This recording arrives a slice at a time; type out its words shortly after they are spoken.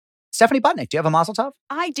Stephanie Butnick, do you have a mazel tov?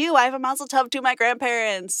 I do. I have a mazel tov to my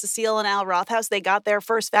grandparents, Cecile and Al Rothaus. They got their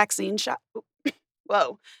first vaccine shot.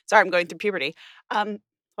 Whoa. Sorry, I'm going through puberty. Hold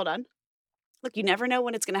on. Look, you never know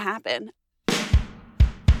when it's going to happen.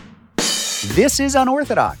 This is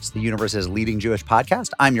Unorthodox, the universe's leading Jewish podcast.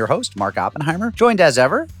 I'm your host, Mark Oppenheimer, joined as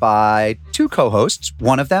ever by two co-hosts.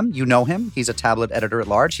 One of them, you know him. He's a tablet editor at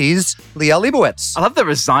large. He's Liel Leibovitz. I love the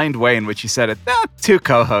resigned way in which you said it. Two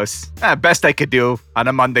co-hosts. Best I could do on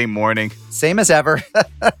a Monday morning. Same as ever.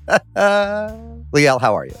 Liel,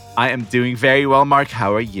 how are you? I am doing very well, Mark.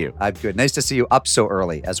 How are you? I'm good. Nice to see you up so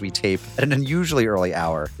early as we tape at an unusually early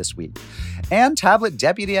hour this week. And tablet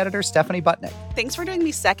deputy editor Stephanie Butnick. Thanks for doing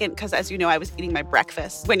me second, because as you know, I was eating my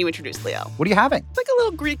breakfast when you introduced Leo. What are you having? It's like a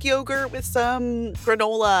little Greek yogurt with some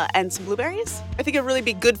granola and some blueberries. I think it'd really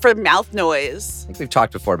be good for mouth noise. I think we've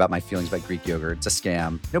talked before about my feelings about Greek yogurt. It's a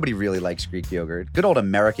scam. Nobody really likes Greek yogurt. Good old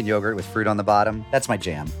American yogurt with fruit on the bottom. That's my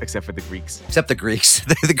jam. Except for the Greeks. Except the Greeks.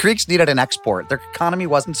 The Greeks needed an export. Their economy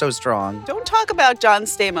wasn't so strong. Don't talk about John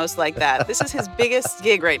Stamos like that. This is his biggest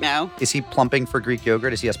gig right now. Is he plumping for Greek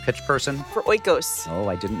yogurt? Is he a pitch person? For Oikos. Oh,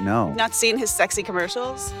 I didn't know. Not seen his sexy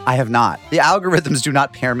commercials? I have not. The algorithms do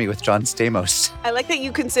not pair me with John Stamos. I like that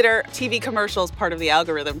you consider TV commercials part of the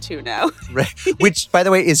algorithm too now. Which, by the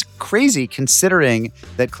way, is crazy considering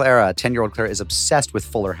that Clara, 10-year-old Clara, is obsessed with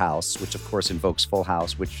Fuller House, which of course invokes Full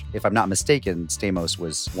House, which, if I'm not mistaken, Stamos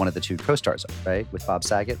was one of the two co-stars of, right? With Bob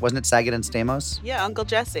Saget. Wasn't it Saget and Stamos? Yeah, Uncle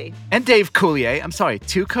Jesse. And Dave Coulier. I'm sorry,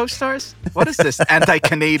 two co-stars? What is this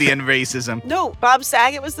anti-Canadian racism? No, Bob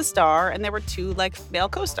Saget was the star, and there were two, male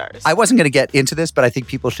co-stars. I wasn't going to get into this, but I think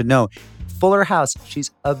people should know. Fuller House, she's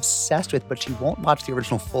obsessed with, but she won't watch the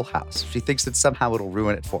original Full House. She thinks that somehow it'll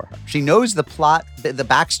ruin it for her. She knows the plot, the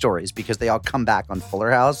backstories, because they all come back on Fuller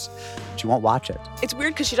House. She won't watch it. It's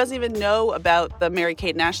weird because she doesn't even know about the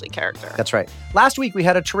Mary-Kate and Ashley character. That's right. Last week, we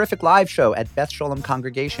had a terrific live show at Beth Sholem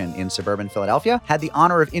Congregation in suburban Philadelphia. Had the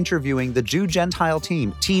honor of interviewing the Jew-Gentile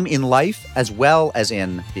team in life as well as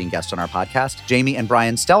in being guests on our podcast, Jamie and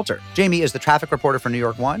Brian Stelter. Jamie is the traffic reporter for New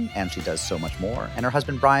York One, and she does so much more. And her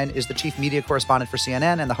husband, Brian, is the chief media correspondent for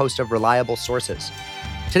CNN and the host of Reliable Sources.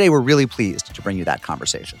 Today, we're really pleased to bring you that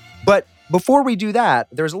conversation. But before we do that,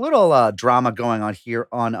 there's a little drama going on here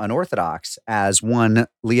on Unorthodox as one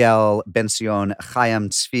Liel Benzion Chaim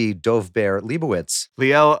Tzvi Dovber Leibovitz.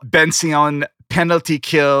 Liel Benzion penalty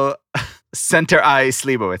kill center ice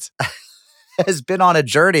Leibovitz. Has been on a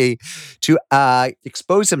journey to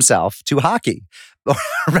expose himself to hockey. Or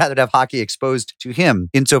rather to have hockey exposed to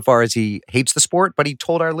him insofar as he hates the sport, but he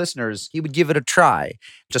told our listeners he would give it a try.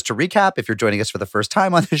 Just to recap, if you're joining us for the first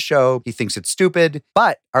time on this show, he thinks it's stupid,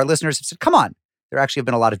 but our listeners have said, come on. There actually have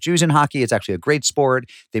been a lot of Jews in hockey. It's actually a great sport.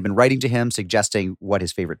 They've been writing to him, suggesting what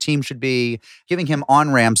his favorite team should be, giving him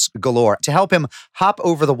on-ramps galore to help him hop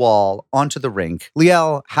over the wall onto the rink.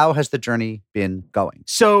 Liel, how has the journey been going?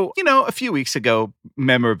 So, a few weeks ago,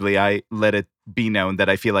 memorably, I let it be known that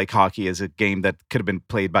I feel like hockey is a game that could have been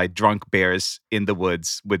played by drunk bears in the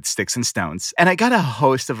woods with sticks and stones. And I got a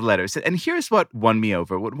host of letters. And here's what won me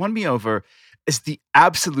over. What won me over is the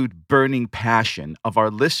absolute burning passion of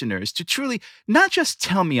our listeners to truly not just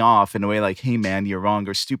tell me off in a way like, hey man, you're wrong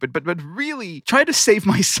or stupid, but really try to save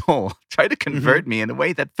my soul, try to convert me in a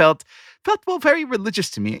way that felt very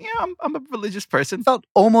religious to me. I'm a religious person. Felt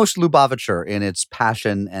almost Lubavitcher in its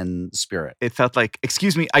passion and spirit. It felt like,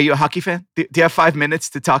 excuse me, are you a hockey fan? Do you have 5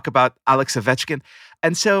 minutes to talk about Alex Ovechkin?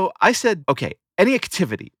 And so I said, okay, any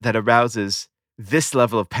activity that arouses this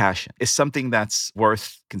level of passion is something that's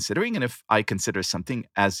worth considering. And if I consider something,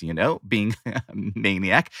 as you know, being a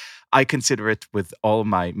maniac, I consider it with all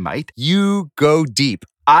my might. You go deep.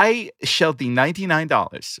 I shelled the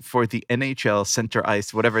 $99 for the NHL Center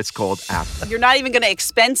Ice, whatever it's called, app. You're not even going to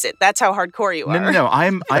expense it. That's how hardcore you are. No.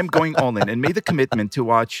 I'm going all in and made the commitment to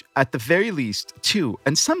watch at the very least 2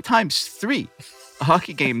 and sometimes 3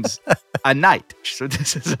 hockey games a night. So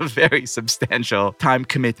this is a very substantial time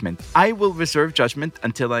commitment. I will reserve judgment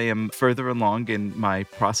until I am further along in my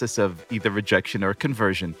process of either rejection or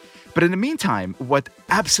conversion. But in the meantime, what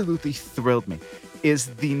absolutely thrilled me is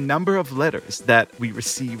the number of letters that we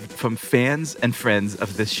received from fans and friends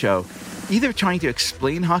of this show, either trying to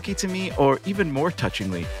explain hockey to me or even more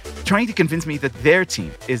touchingly, trying to convince me that their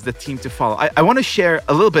team is the team to follow. I want to share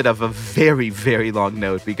a little bit of a very, very long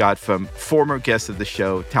note we got from former guest of the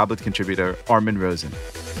show, tablet contributor Armin Rosen.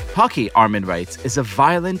 Hockey, Armin writes, is a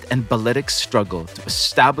violent and balletic struggle to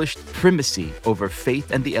establish primacy over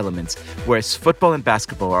faith and the elements, whereas football and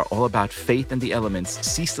basketball are all about faith and the elements,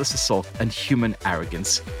 ceaseless assault, and human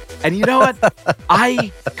arrogance. And you know what?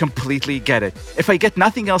 I completely get it. If I get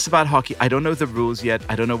nothing else about hockey, I don't know the rules yet.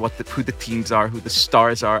 I don't know who the teams are, who the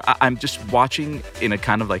stars are. I'm just watching in a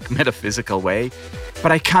kind of like metaphysical way.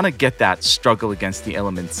 But I kind of get that struggle against the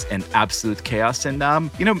elements and absolute chaos. And,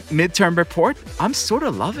 midterm report, I'm sort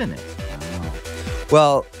of loving it.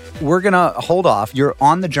 Well, we're going to hold off. You're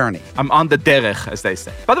on the journey. I'm on the derech, as they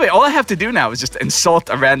say. By the way, all I have to do now is just insult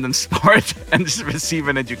a random sport and just receive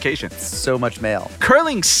an education. So much mail.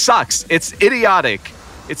 Curling sucks. It's idiotic.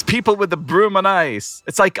 It's people with the broom on ice.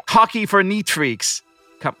 It's like hockey for neat freaks.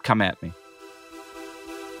 Come at me.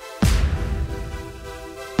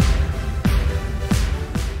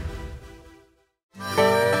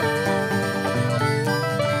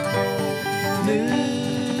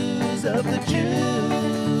 News of the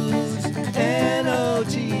Jews,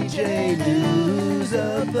 NOTJ News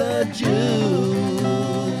of the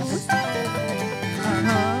Jews.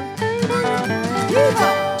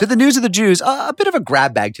 To the news of the Jews, a bit of a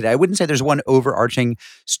grab bag today. I wouldn't say there's one overarching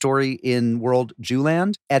story in world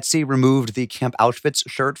Jewland. Etsy removed the Camp Auschwitz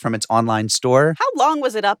shirt from its online store. How long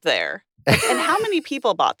was it up there? And how many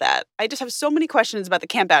people bought that? I just have so many questions about the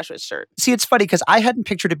Camp Auschwitz shirt. See, it's funny because I hadn't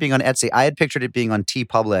pictured it being on Etsy. I had pictured it being on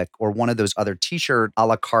TeePublic or one of those other t-shirt a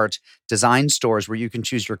la carte design stores where you can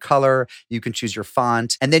choose your color, you can choose your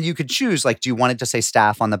font, and then you could choose, like, do you want it to say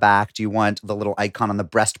staff on the back? Do you want the little icon on the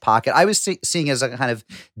breast pocket? I was seeing it as a kind of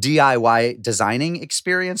DIY designing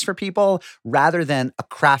experience for people rather than a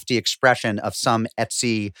crafty expression of some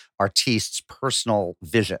Etsy artiste's personal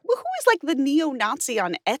vision. Well, who is like the neo-Nazi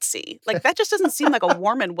on Etsy? Like, that just doesn't seem like a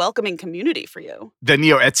warm and welcoming community for you. The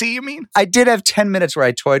neo-Etsy, you mean? I did have 10 minutes where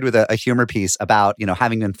I toyed with a humor piece about,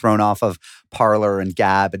 having been thrown off of Parler and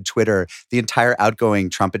Gab and Twitter. The entire outgoing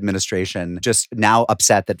Trump administration just now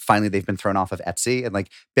upset that finally they've been thrown off of Etsy. And like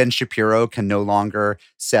Ben Shapiro can no longer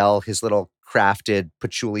sell his little crafted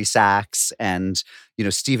patchouli sacks. And,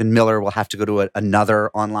 Stephen Miller will have to go to another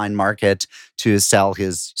online market to sell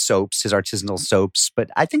his soaps, his artisanal soaps. But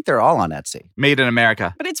I think they're all on Etsy. Made in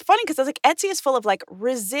America. But it's funny because I was like, Etsy is full of like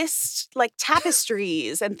resist, like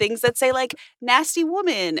tapestries and things that say like nasty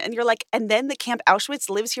woman. And you're like, and then the Camp Auschwitz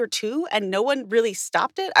lives here too. And no one really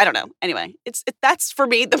stopped it. I don't know. Anyway, that's for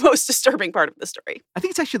me the most disturbing part of the story. I think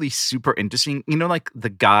it's actually super interesting. Like the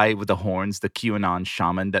guy with the horns, the QAnon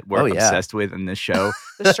shaman that we're obsessed with in this show.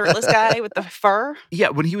 The shirtless guy with the fur. Yeah,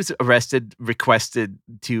 when he was arrested, requested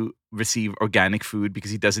to receive organic food because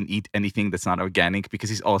he doesn't eat anything that's not organic because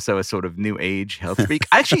he's also a sort of new age health freak.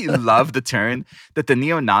 I actually love the turn that the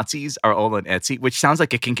neo-Nazis are all on Etsy, which sounds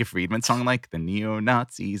like a Kinky Friedman song, like the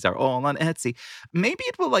neo-Nazis are all on Etsy. Maybe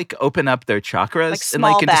it will like open up their chakras in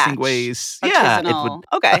like interesting ways. Artisanal. Yeah, it would.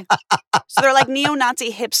 Okay. So they're like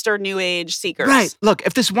neo-Nazi hipster new age seekers. Right. Look,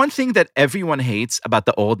 if there's one thing that everyone hates about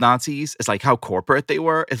the old Nazis, is like how corporate they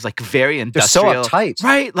were. It's like very industrial. They're so uptight.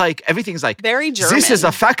 Right? Like everything's like very German. This is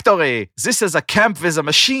a factory. This is a camp with a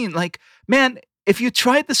machine. Like, man, if you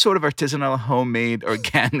tried the sort of artisanal, homemade,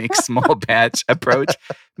 organic, small batch approach,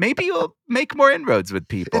 maybe you'll make more inroads with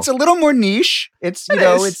people. It's a little more niche. It's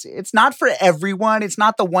it's not for everyone. It's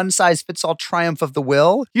not the one size fits all triumph of the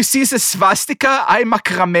will. You see the swastika? I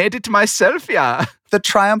macrameed it myself, yeah. The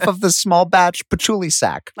triumph of the small batch patchouli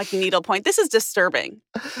sack. Like needlepoint. This is disturbing.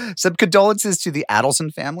 Some condolences to the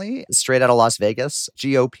Adelson family, straight out of Las Vegas.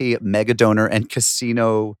 GOP mega donor and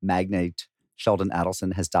casino magnate Sheldon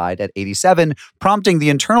Adelson has died at 87, prompting the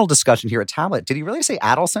internal discussion here at Tablet. Did he really say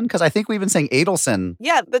Adelson? Because I think we've been saying Adelson.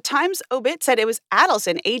 Yeah, the Times obit said it was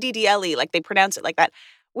Adelson, Addle, like they pronounce it like that.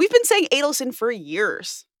 We've been saying Adelson for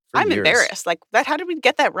years. I'm embarrassed. Like that. How did we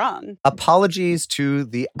get that wrong? Apologies to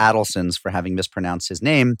the Adelsons for having mispronounced his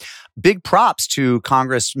name. Big props to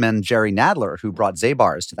Congressman Jerry Nadler, who brought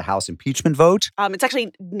Zabar's to the House impeachment vote. It's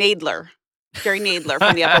actually Nadler. Jerry Nadler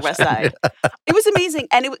from the Upper West Side. It was amazing.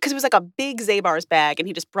 And because it was like a big Zabar's bag and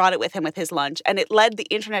he just brought it with him with his lunch. And it led the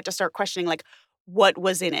internet to start questioning, like, what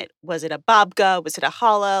was in it? Was it a babka? Was it a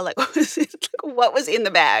challah? Like, what was in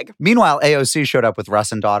the bag? Meanwhile, AOC showed up with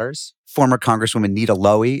Russ and daughters. Former Congresswoman Nita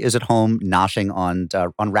Lowey is at home noshing on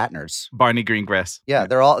Ratner's. Barney Greengrass. Yeah,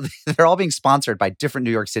 they're all being sponsored by different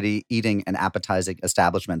New York City eating and appetizing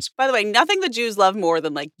establishments. By the way, nothing the Jews love more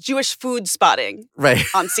than like Jewish food spotting right.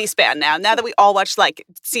 on C-SPAN now. Now that we all watch like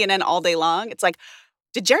CNN all day long, it's like,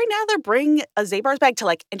 Did Jerry Nadler bring a Zabar's bag to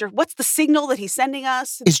like enter? What's the signal that he's sending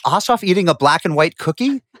us? Is Ossoff eating a black and white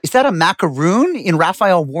cookie? Is that a macaroon in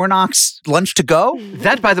Raphael Warnock's lunch to go?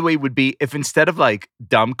 That, by the way, would be if instead of like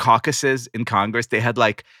dumb caucuses in Congress, they had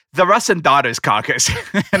like the Russ and Daughters caucus.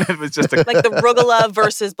 And it was just like the arugula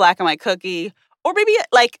versus black and white cookie. Or maybe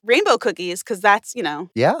like rainbow cookies, because that's,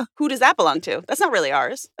 Yeah. who does that belong to? That's not really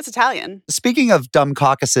ours. That's Italian. Speaking of dumb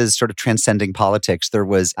caucuses sort of transcending politics, there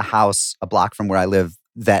was a house a block from where I live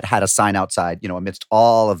that had a sign outside, amidst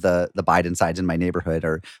all of the Biden signs in my neighborhood,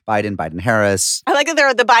 or Biden-Harris. I like that there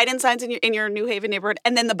are the Biden signs in your New Haven neighborhood,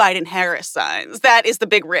 and then the Biden-Harris signs. That is the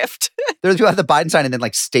big rift. There's people who had the Biden sign and then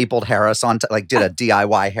like stapled Harris on, did a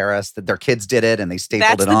DIY Harris, that their kids did it and they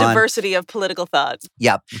stapled That's it on. the diversity of political thought.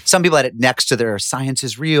 Yep. Some people had it next to their science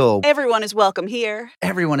is real. Everyone is welcome here.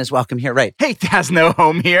 Everyone is welcome here, right? hate has no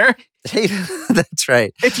home here. Hey, that's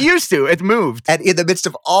right. It used to. It moved. And in the midst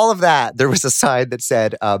of all of that, there was a sign that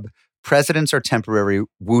said, presidents are temporary,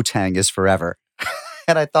 Wu-Tang is forever.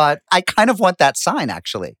 And I thought, I kind of want that sign,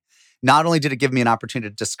 actually. Not only did it give me an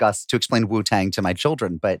opportunity to explain Wu-Tang to my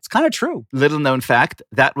children, but it's kind of true. Little known fact,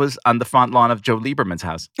 that was on the front lawn of Joe Lieberman's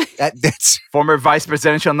house. That's Former vice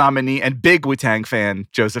presidential nominee and big Wu-Tang fan,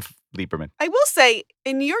 Joseph Lieberman. I will say,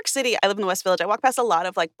 in New York City, I live in the West Village. I walk past a lot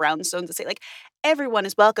of like brownstones that say like, everyone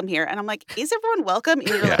is welcome here. And I'm like, is everyone welcome in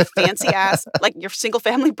your like fancy ass, like your single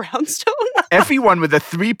family brownstone? Everyone with a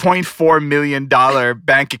 $3.4 million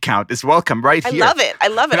bank account is welcome right here. I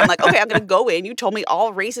love it. I'm like, okay, I'm going to go in. You told me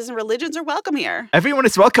all races and religions are welcome here. Everyone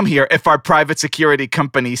is welcome here if our private security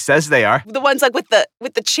company says they are. The ones like with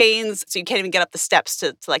the chains, so you can't even get up the steps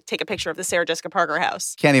to like take a picture of the Sarah Jessica Parker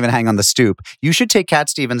house. can't even hang on the stoop. You should take Cat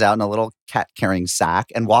Stevens out in a little cat-carrying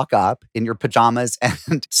sack and walk up in your pajamas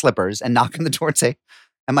and slippers and knock on the door and say,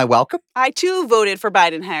 am I welcome? I too voted for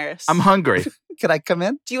Biden-Harris. I'm hungry. Can I come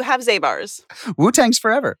in? Do you have Zabars? Wu-Tang's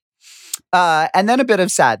forever. And then a bit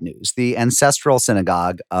of sad news. The ancestral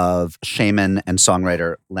synagogue of shaman and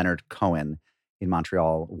songwriter Leonard Cohen in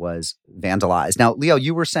Montreal was vandalized. Now, Leo,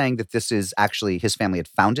 you were saying that this is actually his family had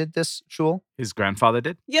founded this shul? His grandfather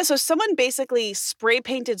did? Yeah, so someone basically spray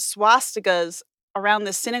painted swastikas around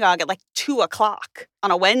this synagogue at like 2:00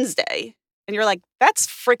 on a Wednesday. And you're like, that's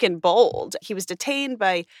freaking bold. He was detained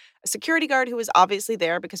by a security guard who was obviously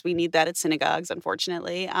there because we need that at synagogues,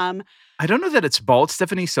 unfortunately. I don't know that it's bold,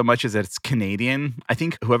 Stephanie, so much as it's Canadian. I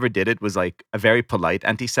think whoever did it was like a very polite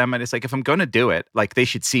anti-Semite. It's like, if I'm going to do it, like they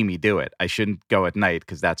should see me do it. I shouldn't go at night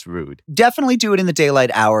because that's rude. Definitely do it in the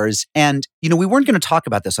daylight hours. And, we weren't going to talk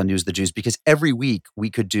about this on News of the Jews because every week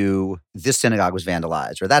we could do this synagogue was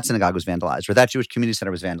vandalized or that synagogue was vandalized or that Jewish community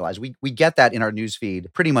center was vandalized. We get that in our news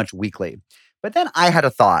feed pretty much weekly. But then I had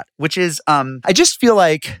a thought, which is I just feel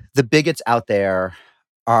like the bigots out there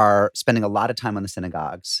are spending a lot of time on the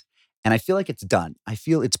synagogues. And I feel like it's done. I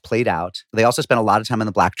feel it's played out. They also spend a lot of time in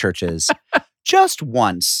the black churches. Just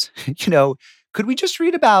once, could we just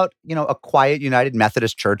read about, a quiet United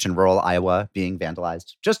Methodist church in rural Iowa being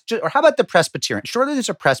vandalized? Or how about the Presbyterian? Surely there's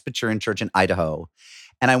a Presbyterian church in Idaho.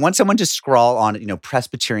 And I want someone to scrawl on it,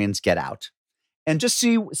 Presbyterians get out. And just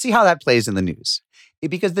see how that plays in the news.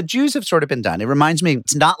 Because the Jews have sort of been done. It reminds me,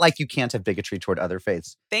 it's not like you can't have bigotry toward other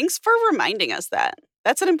faiths. Thanks for reminding us that.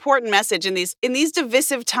 That's an important message in these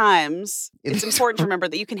divisive times. It's important to remember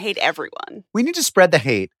that you can hate everyone. We need to spread the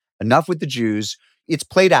hate. Enough with the Jews. It's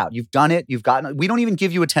played out. You've done it. We don't even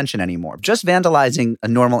give you attention anymore. Just vandalizing a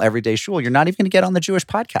normal everyday shul, you're not even going to get on the Jewish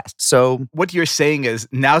podcast. So what you're saying is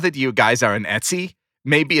now that you guys are on Etsy,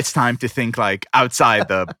 maybe it's time to think like outside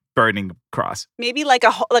the burning cross. Maybe like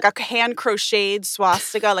a hand crocheted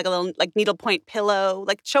swastika, like a little like needlepoint pillow.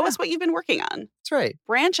 Like show us what you've been working on. That's right.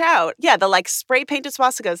 Branch out. Yeah, the like spray painted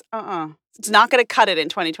swastikas. It's not going to cut it in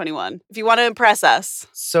 2021. If you want to impress us.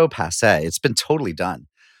 So passé. It's been totally done.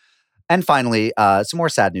 And finally, some more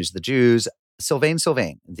sad news of the Jews. Sylvain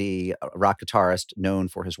Sylvain, the rock guitarist known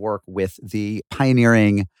for his work with the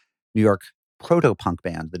pioneering New York proto-punk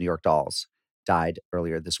band, the New York Dolls, died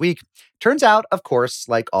earlier this week. Turns out, of course,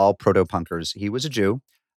 like all proto-punkers, he was a Jew.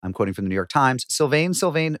 I'm quoting from the New York Times. Sylvain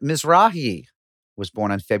Mizrahi was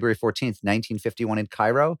born on February 14th, 1951 in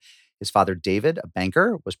Cairo. His father, David, a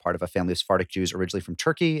banker, was part of a family of Sephardic Jews originally from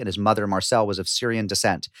Turkey, and his mother, Marcel, was of Syrian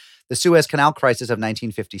descent. The Suez Canal crisis of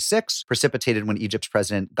 1956, precipitated when Egypt's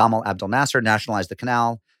president Gamal Abdel Nasser nationalized the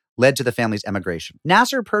canal, led to the family's emigration.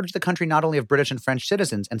 Nasser purged the country not only of British and French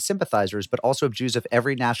citizens and sympathizers, but also of Jews of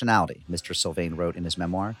every nationality, Mr. Sylvain wrote in his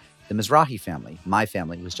memoir. The Mizrahi family, my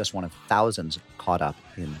family, was just one of thousands caught up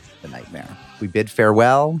in the nightmare. We bid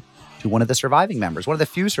farewell to one of the surviving members, one of the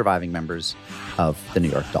few surviving members of the New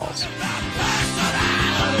York Dolls.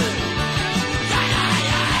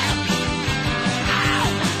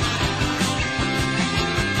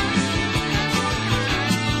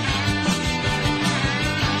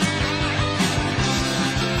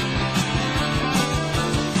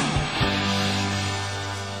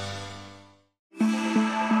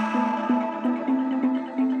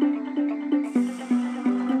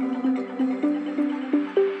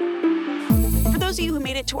 those of you who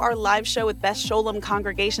made it to our live show with Beth Sholem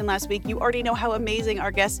Congregation last week, you already know how amazing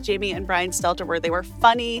our guests Jamie and Brian Stelter were. They were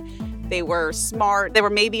funny. They were smart. They were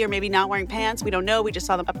maybe or maybe not wearing pants. We don't know. We just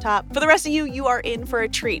saw them up top. For the rest of you, you are in for a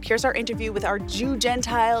treat. Here's our interview with our Jew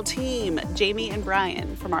Gentile team, Jamie and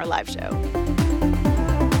Brian, from our live show.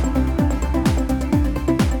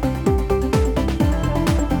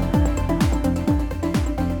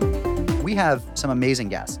 We have some amazing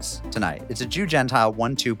guests tonight. It's a Jew-Gentile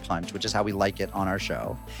 1-2 punch, which is how we like it on our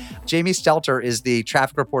show. Jamie Stelter is the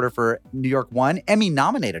traffic reporter for New York One,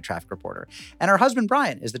 Emmy-nominated traffic reporter. And her husband,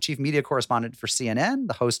 Brian, is the chief media correspondent for CNN,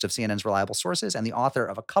 the host of CNN's Reliable Sources, and the author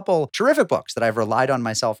of a couple terrific books that I've relied on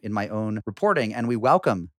myself in my own reporting. And we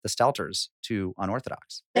welcome the Stelters to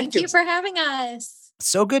Unorthodox. Thank you for having us.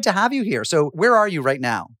 So good to have you here. So where are you right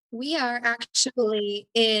now? We are actually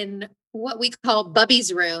in what we call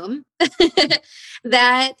Bubby's room.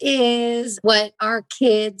 That is what our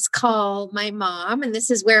kids call my mom. And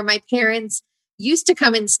this is where my parents used to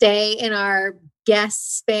come and stay in our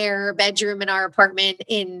guest spare bedroom in our apartment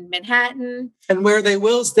in Manhattan. And where they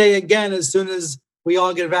will stay again as soon as we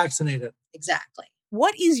all get vaccinated. Exactly.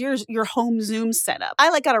 What is your home Zoom setup?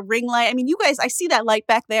 I got a ring light. I mean, you guys, I see that light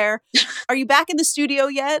back there. Are you back in the studio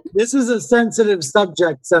yet? This is a sensitive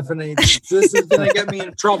subject, Stephanie. This is going to get me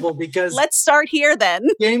in trouble because Let's start here then.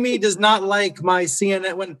 Jamie does not like my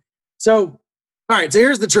CNN. All right, so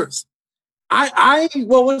here's the truth.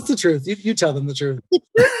 Well, what's the truth? You tell them the truth. The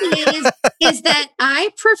truth is that I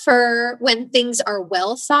prefer when things are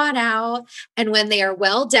well thought out and when they are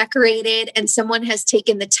well decorated and someone has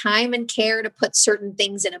taken the time and care to put certain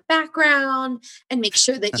things in a background and make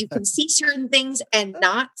sure that you can see certain things and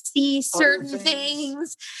not see certain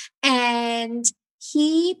things. And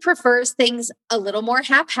he prefers things a little more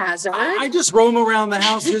haphazard. I just roam around the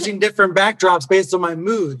house using different backdrops based on my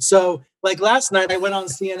mood. So like last night, I went on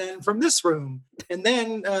CNN from this room. And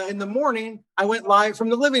then in the morning, I went live from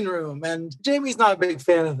the living room. And Jamie's not a big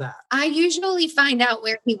fan of that. I usually find out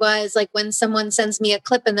where he was, like when someone sends me a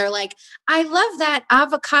clip and they're like, I love that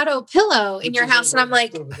avocado pillow in your house. And I'm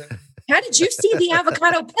like, how did you see the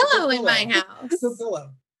avocado pillow in my house? It's a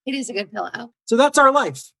pillow. It is a good pillow. So that's our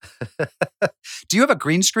life. Do you have a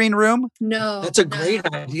green screen room? No. That's a great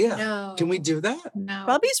idea. No. Can we do that? No.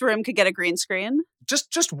 Bubby's room could get a green screen.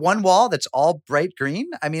 Just one wall that's all bright green?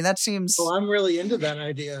 I mean, that seems Well, I'm really into that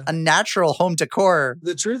idea. a natural home decor.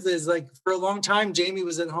 The truth is, for a long time, Jamie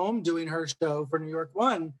was at home doing her show for New York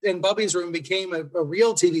One. And Bubby's room became a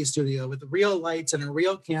real TV studio with real lights and a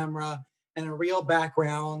real camera and a real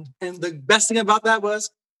background. And the best thing about that was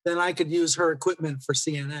then I could use her equipment for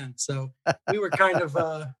CNN. So we were kind of,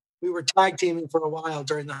 we were tag teaming for a while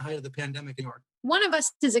during the height of the pandemic in New York. One of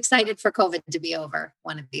us is excited for COVID to be over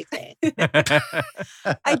one of these days.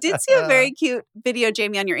 I did see a very cute video,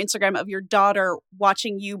 Jamie, on your Instagram of your daughter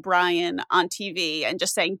watching you, Brian, on TV and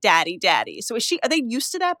just saying, Daddy, Daddy. So are they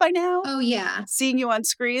used to that by now? Oh, yeah. Seeing you on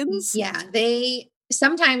screens? Yeah. They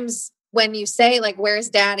sometimes when you say where's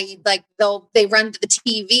Daddy, they run to the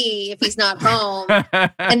TV if he's not home.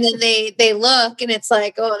 And then they look and it's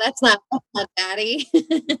like, oh, that's not Daddy.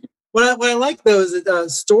 What I like though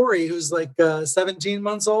is Story, who's 17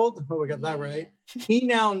 months old. Oh, we got that right. He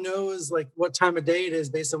now knows what time of day it is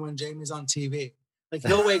based on when Jamie's on TV.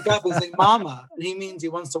 He'll wake up and say Mama, and he means he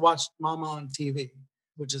wants to watch Mama on TV,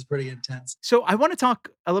 which is pretty intense. So I want to talk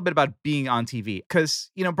a little bit about being on TV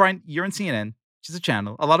because, Brian, you're on CNN, which is a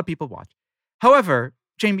channel a lot of people watch. However,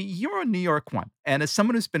 Jamie, you're on New York One. And as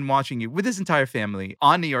someone who's been watching you with his entire family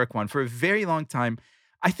on New York One for a very long time,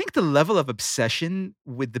 I think the level of obsession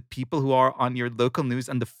with the people who are on your local news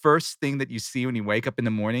and the first thing that you see when you wake up in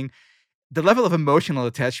the morning, the level of emotional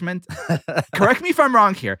attachment, correct me if I'm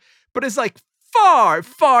wrong here, but it's far,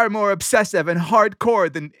 far more obsessive and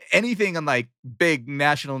hardcore than anything on big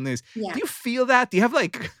national news. Yeah. Do you feel that? Do you have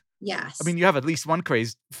Yes. I mean, you have at least one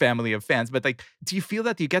crazed family of fans, but do you feel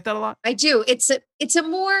that? Do you get that a lot? I do. It's a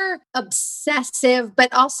more obsessive,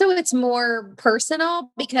 but also it's more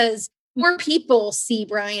personal because more people see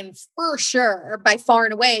Brian for sure by far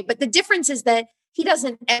and away. But the difference is that he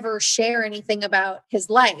doesn't ever share anything about his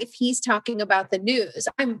life. He's talking about the news.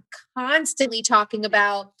 I'm constantly talking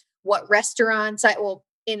about what restaurants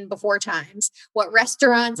in before times, what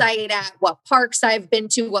restaurants I ate at, what parks I've been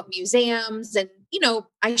to, what museums. And,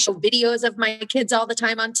 I show videos of my kids all the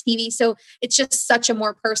time on TV. So it's just such a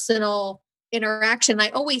more personal interaction. I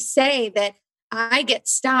always say that I get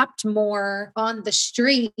stopped more on the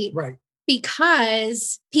street Right.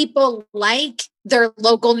 because people like their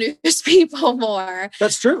local news people more.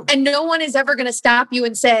 That's true. And no one is ever going to stop you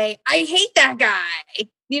and say, I hate that guy.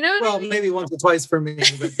 You know what Well, I mean? maybe once or twice for me.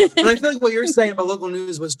 But I feel like what you're saying about local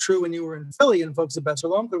news was true when you were in Philly and folks at Best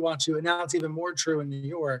Shalom could watch you. And now it's even more true in New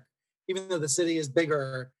York. Even though the city is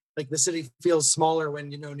bigger, like the city feels smaller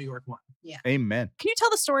when you know New York won. Amen. Can you tell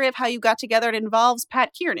the story of how you got together? It involves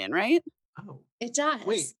Pat Kiernan, right? Oh, It does.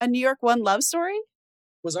 wait. A New York One love story?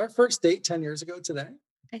 Was our first date 10 years ago today?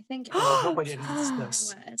 I think it Oh, I was. hope I didn't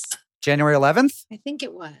miss this. January 11th? I think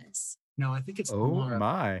it was. No, I think it's Oh, tomorrow.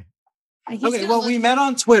 my. He's Okay, gonna well, look- we met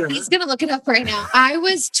on Twitter. He's going to look it up right now. I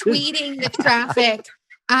was tweeting the traffic.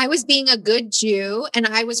 I was being a good Jew and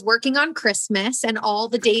I was working on Christmas and all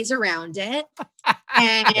the days around it.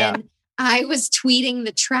 And Yeah. I was tweeting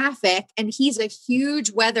the traffic, and he's a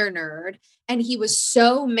huge weather nerd. And he was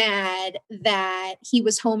so mad that he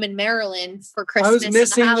was home in Maryland for Christmas. I was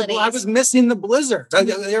missing and the the holidays. I was missing the blizzard.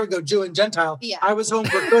 There we go, Jew and Gentile. Yeah. I was home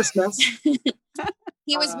for Christmas.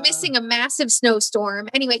 He was missing a massive snowstorm.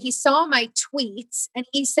 Anyway, he saw my tweets and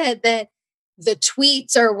he said that the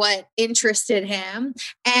tweets are what interested him.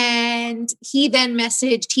 And he then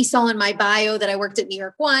messaged, he saw in my bio that I worked at New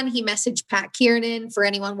York One. He messaged Pat Kiernan. For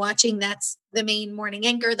anyone watching, that's the main morning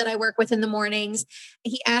anchor that I work with in the mornings.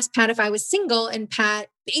 He asked Pat if I was single, and Pat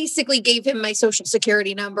basically gave him my social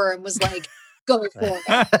security number and was like, go for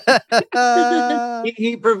it.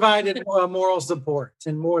 He provided moral support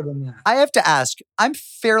and more than that. I have to ask, I'm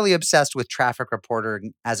fairly obsessed with traffic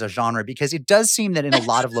reporting as a genre because it does seem that in a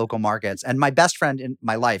lot of local markets, and my best friend in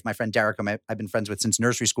my life, my friend Derek, whom I've been friends with since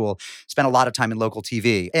nursery school, spent a lot of time in local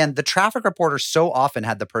TV. And the traffic reporter so often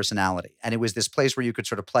had the personality. And it was this place where you could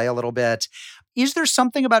sort of play a little bit. Is there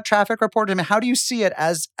something about traffic reporting? I mean, how do you see it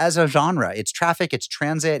as a genre? It's traffic, it's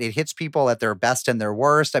transit, it hits people at their best and their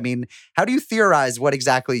worst. I mean, how do you theorize what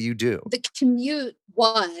exactly you do? The commute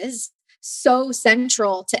was so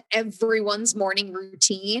central to everyone's morning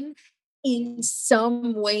routine in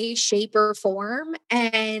some way, shape, or form.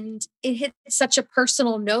 And it hit such a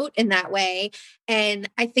personal note in that way. And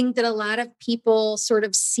I think that a lot of people sort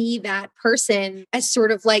of see that person as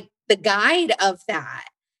sort of like the guide of that.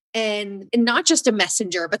 And not just a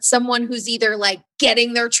messenger, but someone who's either like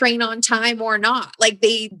getting their train on time or not. Like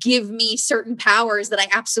they give me certain powers that I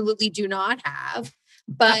absolutely do not have.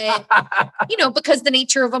 But, you know, because the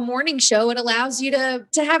nature of a morning show, it allows you to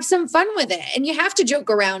have some fun with it. And you have to joke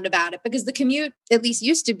around about it because the commute, at least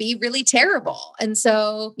used to be, really terrible. And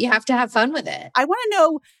so you have to have fun with it. I want to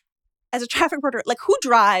know, as a traffic reporter, like who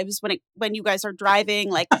drives when you guys are driving,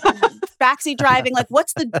 like backseat driving, like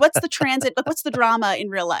what's the transit, like what's the drama in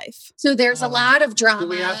real life? So there's a lot of drama.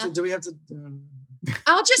 Do we have to?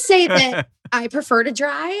 I'll just say that I prefer to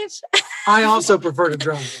drive. I also prefer to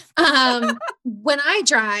drive. When I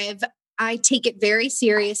drive, I take it very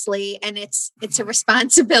seriously and it's a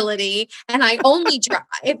responsibility and I only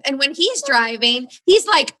drive. And when he's driving, he's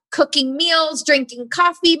like cooking meals, drinking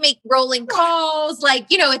coffee, rolling calls. Like,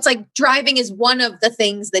 you know, it's like driving is one of the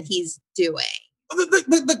things that he's doing.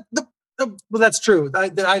 Well, that's true. I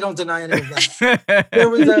don't deny any of that. There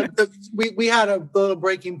was we had a little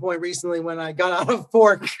breaking point recently when I got out of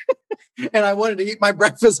fork and I wanted to eat my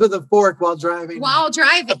breakfast with a fork while driving.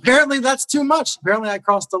 Apparently that's too much. Apparently I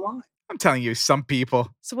crossed the line. I'm telling you, some people.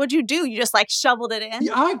 So what'd you do? You just like shoveled it in?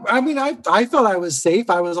 Yeah, I thought I was safe.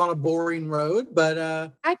 I was on a boring road,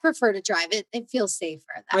 but I prefer to drive it. It feels safer.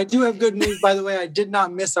 I do have good news, by the way. I did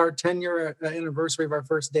not miss our 10-year anniversary of our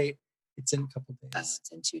first date. It's in a couple days. Oh,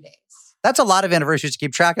 it's in 2 days. That's a lot of anniversaries to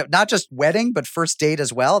keep track of. Not just wedding, but first date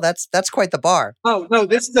as well. That's quite the bar. Oh, no,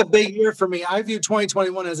 this is a big year for me. I view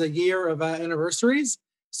 2021 as a year of anniversaries,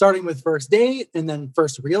 starting with first date and then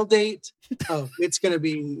first real date. Oh, it's going to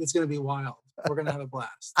be wild. We're going to have a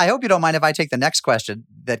blast. I hope you don't mind if I take the next question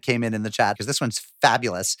that came in the chat, because this one's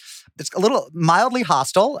fabulous. It's a little mildly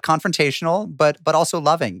hostile, confrontational, but also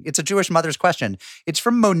loving. It's a Jewish mother's question. It's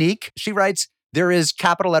from Monique. She writes, there is,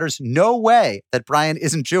 capital letters, no way that Brian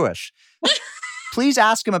isn't Jewish. Please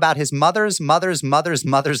ask him about his mother's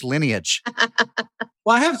lineage.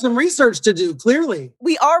 Well, I have some research to do, clearly.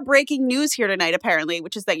 We are breaking news here tonight, apparently,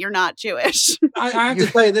 which is that you're not Jewish. I have to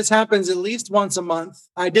tell you, this happens at least once a month.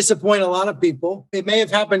 I disappoint a lot of people. It may have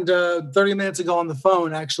happened 30 minutes ago on the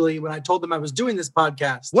phone, actually, when I told them I was doing this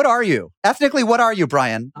podcast. What are you? Ethnically, what are you,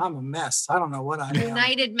 Brian? I'm a mess. I don't know what I am.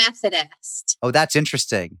 United Methodist. Oh, that's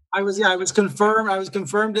interesting. I was confirmed. I was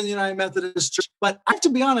confirmed in the United Methodist Church. But I have to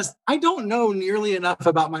be honest, I don't know nearly enough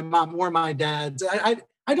about my mom or my dad.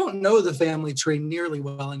 I don't know the family tree nearly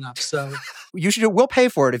well enough. So We'll pay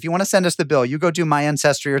for it. If you want to send us the bill, you go do My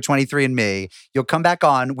Ancestry or 23andMe. You'll come back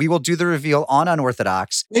on. We will do the reveal on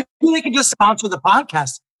Unorthodox. maybe they can just sponsor the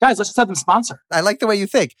podcast. Guys, let's just have them sponsor. I like the way you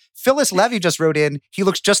think. Phyllis Levy just wrote in, he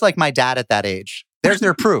looks just like my dad at that age. There's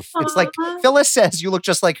their proof. It's like Phyllis says you look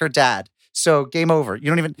just like her dad. So game over. You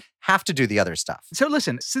don't even have to do the other stuff. So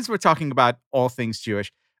listen, since we're talking about all things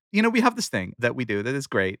Jewish, we have this thing that we do that is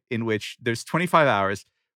great, in which there's 25 hours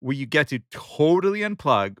where you get to totally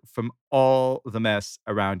unplug from all the mess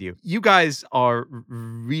around you. You guys are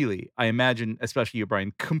really, I imagine, especially you,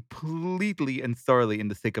 Brian, completely and thoroughly in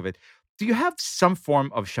the thick of it. Do you have some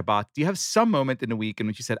form of Shabbat? Do you have some moment in the week in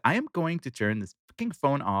which you said, I am going to turn this fucking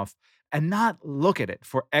phone off and not look at it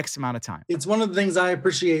for X amount of time? It's one of the things I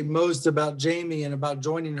appreciate most about Jamie and about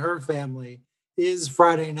joining her family is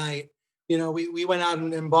Friday night. We went out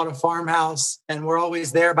and bought a farmhouse, and we're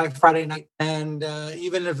always there by Friday night. And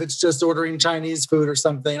even if it's just ordering Chinese food or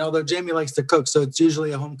something, although Jamie likes to cook, so it's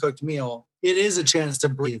usually a home-cooked meal, it is a chance to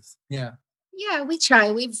breathe. Yeah. Yeah, we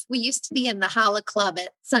try. We used to be in the Challah Club at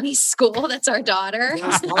Sunny's school. That's our daughter.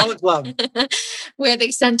 Yes, Challah Club. Where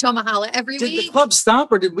they send to a challah every Did week. the club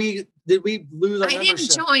stop, or did we lose our I membership?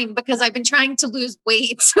 didn't join because I've been trying to lose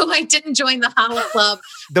weight, so I didn't join the Challah Club.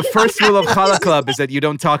 The first rule of Challah Club is that you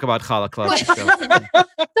don't talk about Challah Club. So. The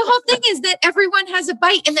whole thing is that everyone has a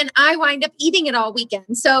bite, and then I wind up eating it all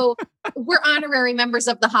weekend. So we're honorary members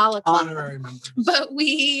of the Challah Club. Honorary members. But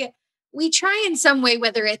we try in some way,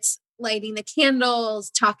 whether it's lighting the candles,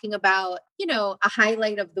 talking about, a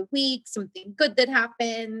highlight of the week, something good that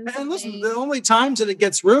happened. And listen, the only times that it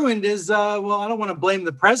gets ruined is, I don't want to blame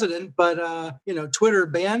the president, but, Twitter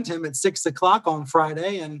banned him at 6:00 on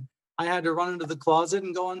Friday, and I had to run into the closet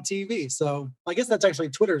and go on TV. So I guess that's actually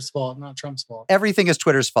Twitter's fault, not Trump's fault. Everything is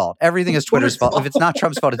Twitter's fault. Everything is Twitter's fault. If it's not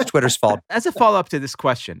Trump's fault, it's Twitter's fault. As a follow-up to this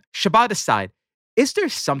question, Shabbat aside, is there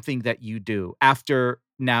something that you do after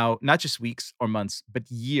now, not just weeks or months, but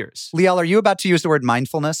years? Liel, are you about to use the word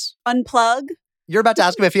mindfulness? Unplug. You're about to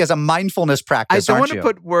ask him if he has a mindfulness I practice, don't aren't want to you?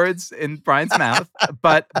 put words in Brian's mouth,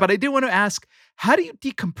 but I do want to ask, how do you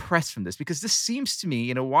decompress from this? Because this seems to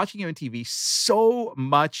me, watching you on TV so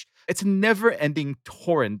much, it's a never-ending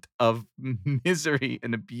torrent of misery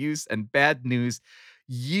and abuse and bad news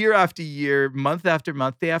year after year, month after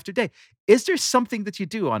month, day after day. Is there something that you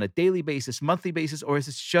do on a daily basis, monthly basis, or is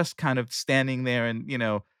it just kind of standing there and,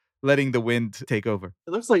 letting the wind take over?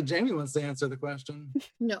 It looks like Jamie wants to answer the question.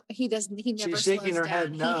 No, he doesn't. He never She's shaking slows her down.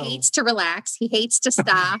 head no. He hates to relax. He hates to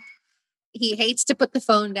stop. He hates to put the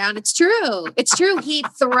phone down. It's true. It's true. He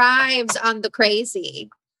thrives on the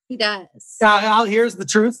crazy. He does. Here's the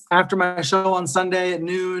truth. After my show on Sunday at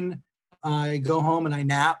noon, I go home and I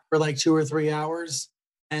nap for like 2 or 3 hours.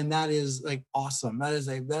 And that is like awesome. That is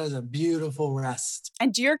a beautiful rest.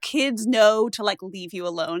 And do your kids know to leave you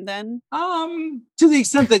alone then? To the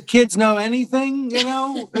extent that kids know anything,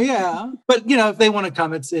 yeah. But if they want to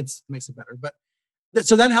come, it makes it better. But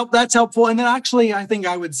so that's helpful. And then actually, I think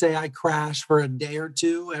I would say I crash for a day or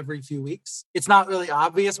two every few weeks. It's not really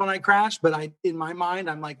obvious when I crash, but in my mind,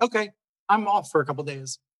 I'm like, okay, I'm off for a couple of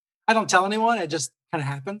days. I don't tell anyone. It just kind of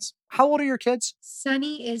happens. How old are your kids?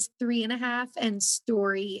 Sunny is 3.5 and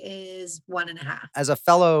Story is 1.5. As a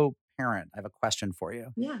fellow parent, I have a question for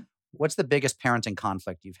you. Yeah. What's the biggest parenting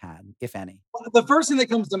conflict you've had, if any? Well, the first thing that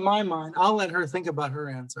comes to my mind, I'll let her think about her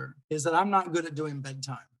answer, is that I'm not good at doing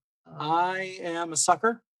bedtime. I am a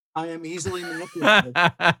sucker. I am easily manipulated.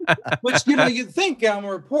 Which, you'd think I'm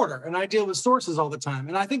a reporter and I deal with sources all the time.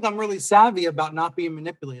 And I think I'm really savvy about not being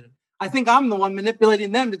manipulated. I think I'm the one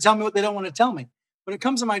manipulating them to tell me what they don't want to tell me. When it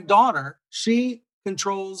comes to my daughter, she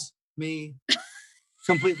controls me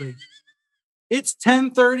completely. It's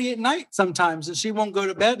 10:30 at night sometimes, and she won't go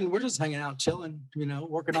to bed, and we're just hanging out, chilling,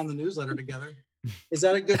 working on the newsletter together. Is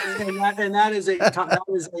that a good thing? And that is a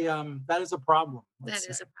problem. That is a problem.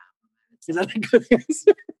 Is that a good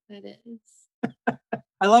answer? That is.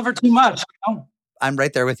 I love her too much. I'm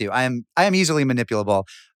right there with you. I am easily manipulable.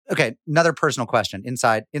 Okay, another personal question,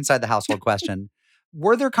 inside the household question.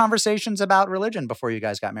 Were there conversations about religion before you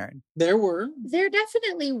guys got married? There were. There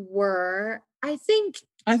definitely were. I think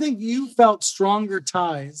you felt stronger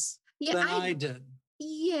ties than I did.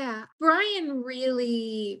 Yeah. Brian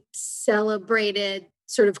really celebrated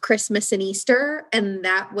sort of Christmas and Easter, and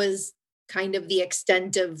that was kind of the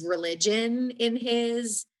extent of religion in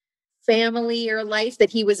his family or life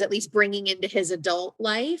that he was at least bringing into his adult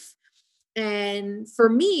life. And for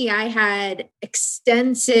me, I had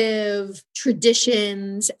extensive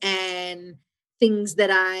traditions and things that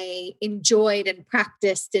I enjoyed and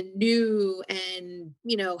practiced and knew and,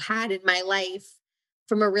 had in my life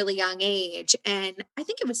from a really young age. And I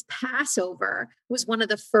think it was Passover was one of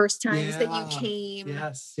the first times that you came.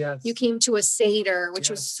 Yes. You came to a Seder, which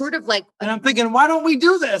was sort of like. And I'm thinking, why don't we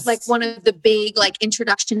do this? Like one of the big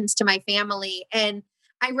introductions to my family. And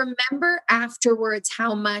I remember afterwards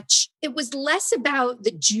how much it was less about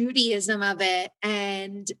the Judaism of it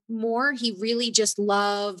and more he really just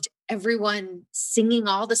loved everyone singing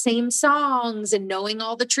all the same songs and knowing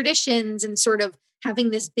all the traditions and sort of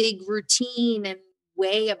having this big routine and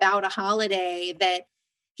way about a holiday that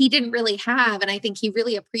he didn't really have. And I think he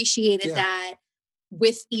really appreciated that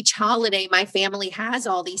with each holiday, my family has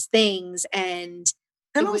all these things. And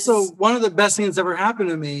also one of the best things that's ever happened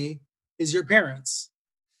to me is your parents.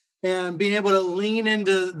 And being able to lean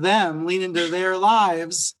into them, lean into their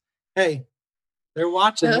lives. Hey, they're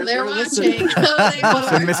watching. Oh, they're watching. Listening.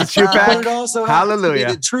 Send Mrs. Chupak. But it also Hallelujah.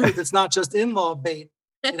 happens to be the truth. It's not just in-law bait.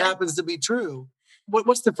 It happens to be true.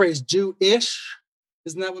 What's the phrase? Jewish?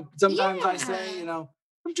 Isn't that what sometimes I say? You know,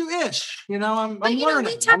 I'm Jewish. You know, I'm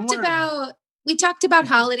learning. We talked about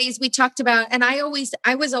holidays. We talked about, and I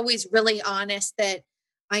was always really honest that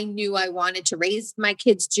I knew I wanted to raise my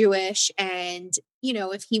kids Jewish. And, you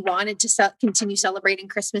know, if he wanted to continue celebrating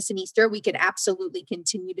Christmas and Easter, we could absolutely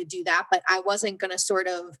continue to do that. But I wasn't going to sort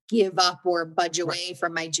of give up or budge away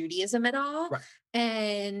from my Judaism at all. Right.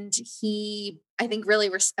 And he, I think, really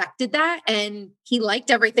respected that. And he liked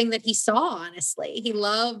everything that he saw, honestly. He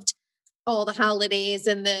loved all the holidays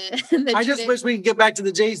and the I just wish we could get back to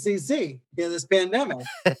the JCC in this pandemic.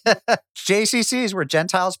 JCCs where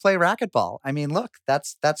Gentiles play racquetball. I mean, look,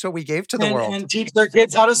 that's what we gave to the world. And teach their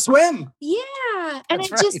kids how to swim. Yeah. And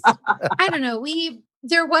That's just, I don't know.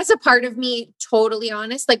 There was a part of me, totally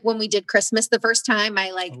honest, like when we did Christmas the first time,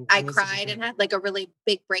 I cried and had like a really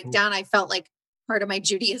big breakdown. I felt like part of my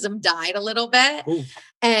Judaism died a little bit. Ooh.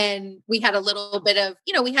 And we had a little bit of,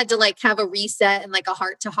 you know, we had to like have a reset and like a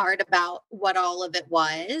heart to heart about what all of it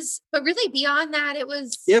was. But really beyond that, it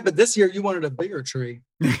was. Yeah, but this year you wanted a bigger tree.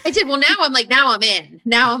 I did. Well, now I'm in.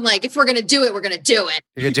 Now I'm like, if we're going to do it, we're going to do it.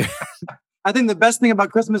 You're gonna do- I think the best thing about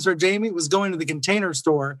Christmas for Jamie was going to the Container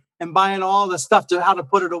Store and buying all the stuff to how to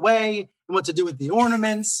put it away and what to do with the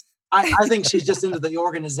ornaments. I think she's just into the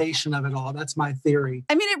organization of it all. That's my theory.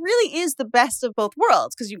 I mean, it really is the best of both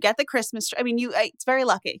worlds because you get the Christmas tree. I mean, it's very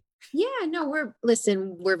lucky. Yeah, no,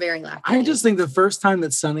 we're very lucky. I just think the first time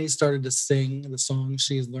that Sunny started to sing the song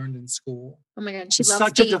she's learned in school. Oh my God, she it's loves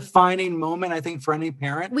such a defining moment, I think, for any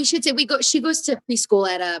parent. We should say she goes to preschool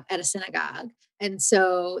at a synagogue. And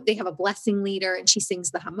so they have a blessing leader and she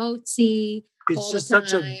sings the Hamotzi. It's just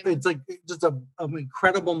an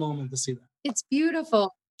incredible moment to see that. It's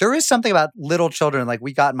beautiful. There is something about little children. Like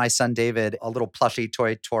we got my son David a little plushy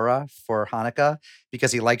toy Torah for Hanukkah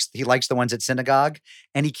because he likes the ones at synagogue,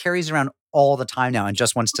 and he carries around all the time now and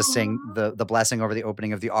just wants to sing the blessing over the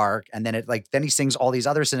opening of the ark. And then then he sings all these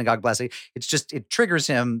other synagogue blessings. It triggers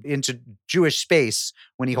him into Jewish space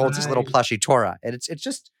when he holds his little plushy Torah. And it's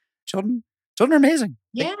just children are amazing.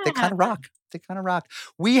 Yeah. They kind of rock. They kind of rock.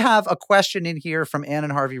 We have a question in here from Ann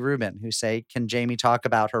and Harvey Rubin who say, can Jamie talk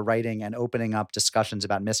about her writing and opening up discussions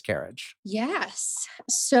about miscarriage? Yes.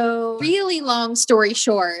 So really long story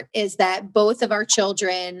short is that both of our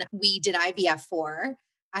children, we did IVF for.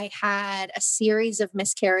 I had a series of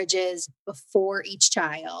miscarriages before each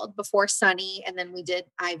child, before Sunny, and then we did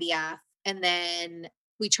IVF. And then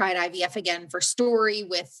we tried IVF again for Story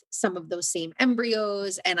with some of those same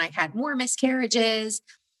embryos, and I had more miscarriages.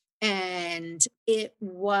 And it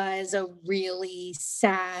was a really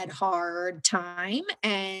sad, hard time.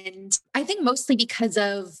 And I think mostly because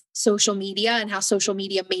of social media and how social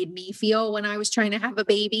media made me feel when I was trying to have a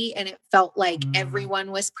baby. And it felt like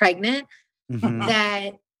everyone was pregnant,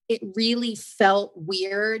 that it really felt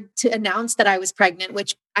weird to announce that I was pregnant,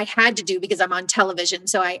 which I had to do because I'm on television.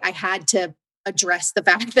 So I had to address the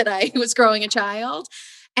fact that I was growing a child.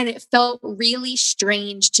 And it felt really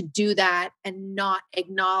strange to do that and not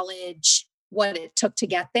acknowledge what it took to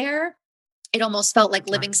get there. It almost felt like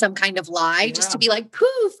living some kind of lie, just to be like,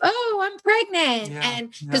 poof, oh, I'm pregnant.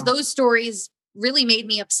 And because those stories really made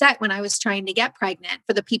me upset when I was trying to get pregnant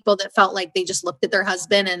for the people that felt like they just looked at their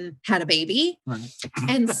husband and had a baby. Right.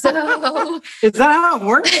 And so is that how it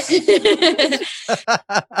works?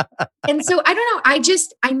 And so I don't know.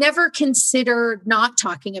 I never considered not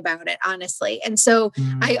talking about it, honestly. And so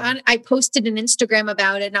I posted an Instagram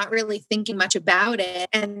about it, not really thinking much about it.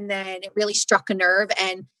 And then it really struck a nerve.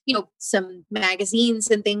 And, you know, some magazines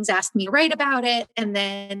and things asked me to write about it. And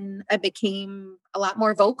then I became a lot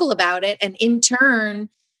more vocal about it. And in turn,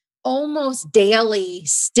 almost daily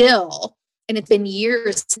still, and it's been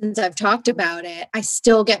years since I've talked about it, I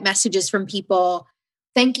still get messages from people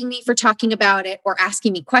thanking me for talking about it or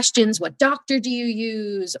asking me questions. What doctor do you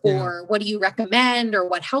use? Or what do you recommend? Or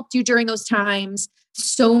what helped you during those times?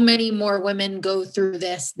 So many more women go through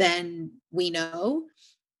this than we know.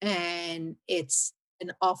 And it's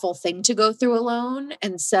an awful thing to go through alone.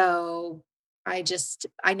 And so I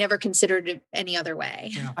never considered it any other way.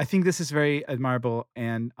 Yeah. I think this is very admirable,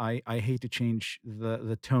 and I hate to change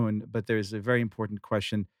the tone, but there's a very important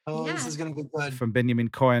question Oh, this Yeah. is going to be good. from Benjamin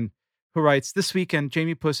Cohen, who writes, this weekend,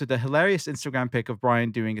 Jamie posted a hilarious Instagram pic of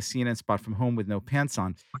Brian doing a CNN spot from home with no pants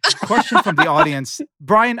on. Question from the audience,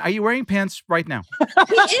 Brian, are you wearing pants right now?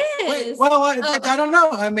 He Wait, is. well, I don't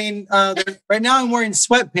know. I mean, right now I'm wearing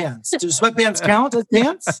sweatpants. Do sweatpants count as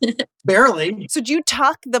pants? Barely. So do you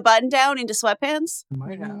tuck the button down into sweatpants?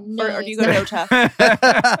 Might have. No, Or do you it's go not. no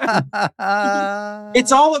tuck?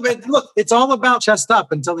 It's all of it. Look, it's all about chest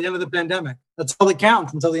up until the end of the pandemic. That's all that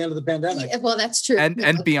counts until the end of the pandemic. Yeah, well, that's true.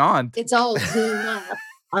 and beyond. It's all zoom up.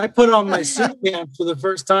 I put on my suit pants for the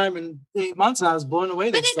first time in 8 months, and I was blown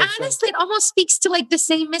away. But honestly, it almost speaks to like the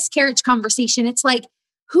same miscarriage conversation. It's like,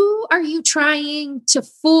 who are you trying to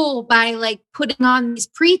fool by like putting on these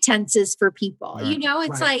pretenses for people? Right. You know,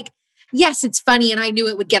 it's Right. like, yes, it's funny and I knew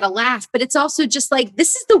it would get a laugh, but it's also just like,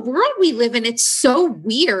 this is the world we live in. It's so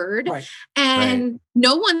weird. Right. And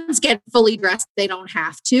no one's getting fully dressed. They don't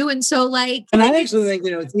have to. And so like, And I actually think,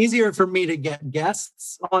 it's easier for me to get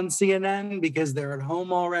guests on CNN because they're at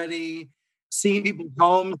home already. Seeing people's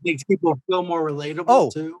homes makes people feel more relatable Oh,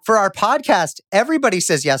 too. for our podcast, everybody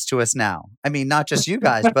says yes to us now. I mean, not just you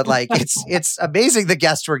guys, but like it's amazing the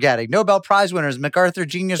guests we're getting. Nobel Prize winners, MacArthur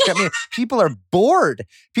Genius. I mean, people are bored.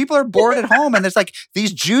 People are bored at home, and it's like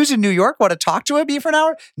these Jews in New York want to talk to me for an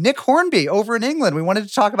hour. Nick Hornby over in England. We wanted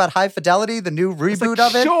to talk about High Fidelity, the new It's reboot like,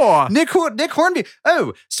 of it. Sure. Nick Hornby.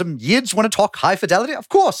 Oh, some Yids want to talk High Fidelity? Of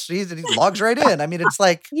course. He logs right in. I mean, it's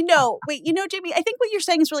like Jamie, I think what you're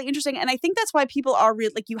saying is really interesting. And I think that's why people are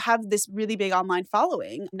really, like, you have this really big online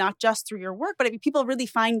following, not just through your work, but I mean, people really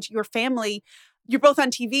find your family. You're both on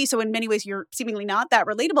TV, so in many ways you're seemingly not that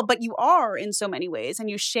relatable, but you are in so many ways. And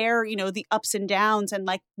you share, the ups and downs and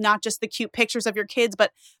like not just the cute pictures of your kids,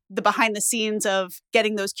 but the behind the scenes of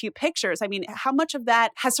getting those cute pictures. I mean, how much of that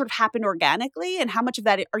has sort of happened organically, and how much of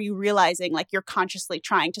that are you realizing like you're consciously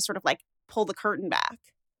trying to sort of like pull the curtain back?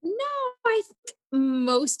 no, I think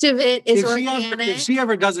most of it is organic. If she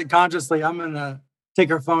ever does it consciously, I'm gonna take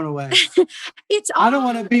her phone away. It's I don't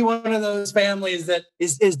all- want to be one of those families that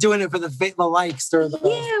is doing it for the likes or the.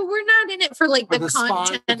 Yeah, we're not in it for like Or the the spawn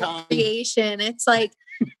content kind. creation. It's like,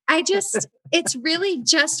 it's really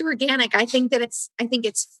just organic. I think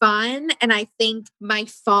it's fun. And I think my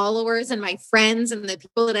followers and my friends and the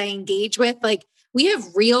people that I engage with, like, we have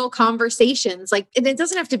real conversations. Like, and it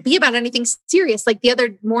doesn't have to be about anything serious. Like the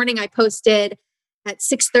other morning I posted at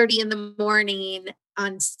 6:30 in the morning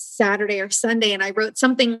on Saturday or Sunday, and I wrote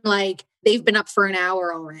something like, they've been up for an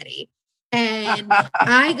hour already. And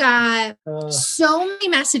I got so many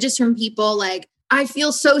messages from people like, I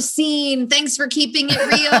feel so seen. Thanks for keeping it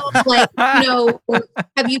real. Like,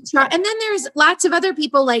 have you tried? And then there's lots of other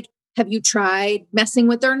people like, have you tried messing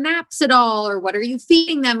with their naps at all? Or what are you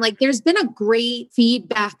feeding them? Like, there's been a great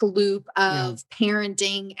feedback loop of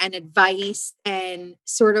parenting and advice and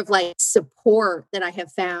sort of like support that I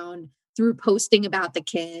have found through posting about the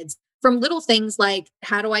kids. From little things like,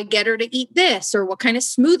 how do I get her to eat this? Or what kind of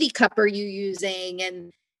smoothie cup are you using?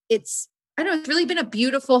 And it's really been a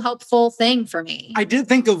beautiful, helpful thing for me. I did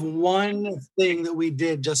think of one thing that we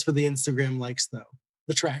did just for the Instagram likes, though.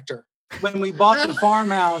 The tractor. When we bought the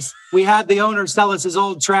farmhouse, we had the owner sell us his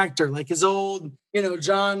old tractor, like his old,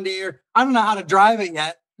 John Deere. I don't know how to drive it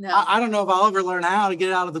yet. No. I don't know if I'll ever learn how to get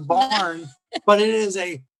it out of the barn, but it is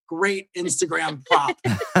a great Instagram prop.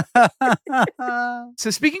 So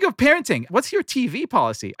speaking of parenting, what's your TV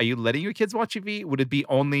policy? Are you letting your kids watch TV? Would it be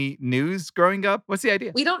only news growing up? What's the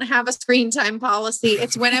idea? We don't have a screen time policy.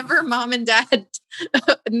 It's whenever mom and dad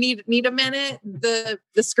need a minute, the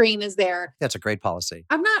screen is there. that's a great policy.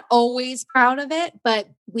 I'm not always proud of it, but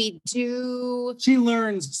we do. She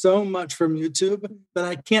learns so much from YouTube that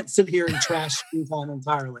I can't sit here and trash screen time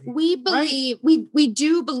entirely. We believe we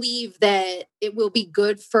do believe that it will be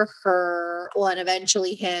good for her, and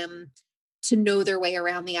eventually him, to know their way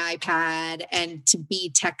around the iPad and to be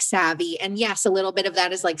tech savvy. And yes, a little bit of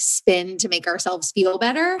that is like spin to make ourselves feel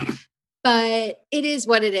better. But it is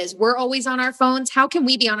what it is. We're always on our phones. How can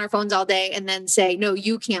we be on our phones all day and then say, no,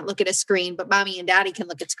 you can't look at a screen, but mommy and daddy can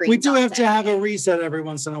look at screens? We do all have day. to have a reset every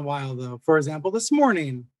once in a while, though. For example, this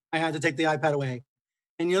morning, I had to take the iPad away.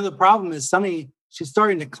 And the problem is Sunny, she's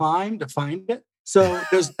starting to climb to find it. So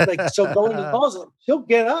there's she'll go into the closet. She'll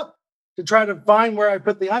get up to try to find where I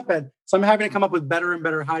put the iPad. So I'm having to come up with better and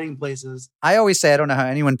better hiding places. I always say I don't know how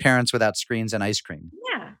anyone parents without screens and ice cream.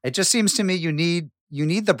 Yeah. It just seems to me you need You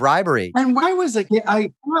need the bribery. And why was it?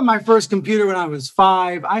 I got my first computer when I was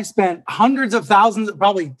 5. I spent hundreds of thousands,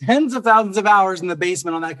 probably tens of thousands of hours in the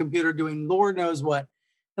basement on that computer doing Lord knows what.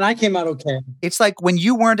 And I came out okay. It's like when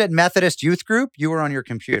you weren't at Methodist Youth Group, you were on your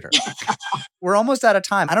computer. We're almost out of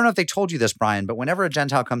time. I don't know if they told you this, Brian, but whenever a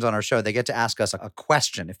Gentile comes on our show, they get to ask us a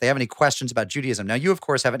question. If they have any questions about Judaism. Now, you, of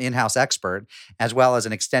course, have an in-house expert as well as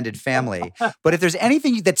an extended family. But if there's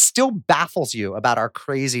anything that still baffles you about our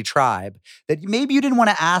crazy tribe that maybe you didn't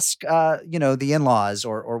want to ask, the in-laws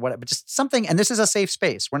or whatever, but just something, and this is a safe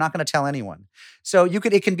space. We're not going to tell anyone. So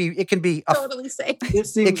it can be Totally safe.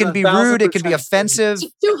 it can be rude. It can be offensive.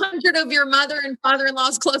 200 of your mother and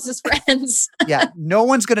father-in-law's closest friends. Yeah, no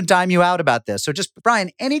one's going to dime you out about this. So just,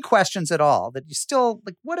 Brian, any questions at all that you still,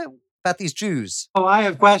 like, what about these Jews? Oh, I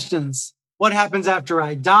have questions. What happens after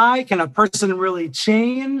I die? Can a person really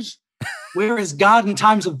change? Where is God in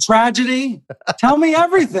times of tragedy? Tell me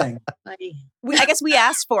everything. I guess we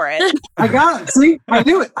asked for it. I got it. See, I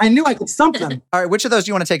knew it. I knew I could stump them. All right, which of those do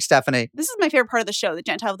you want to take, Stephanie? This is my favorite part of the show, the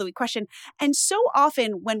Gentile of the Week question. And so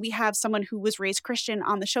often when we have someone who was raised Christian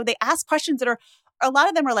on the show, they ask questions that are, a lot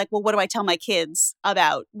of them are like, well, what do I tell my kids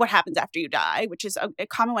about what happens after you die, which is a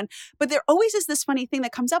common one. But there always is this funny thing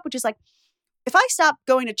that comes up, which is like, if I stop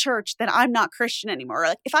going to church, then I'm not Christian anymore. Or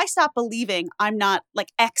like, if I stop believing, I'm not like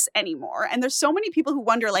X anymore. And there's so many people who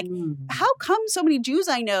wonder, like, how come so many Jews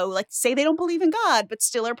I know, like, say they don't believe in God, but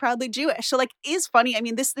still are proudly Jewish? So, like, is funny. I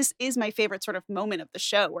mean, this is my favorite sort of moment of the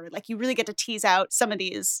show where, like, you really get to tease out some of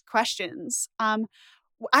these questions. I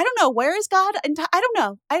don't know. Where is God? I don't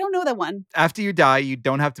know. I don't know that one. After you die, you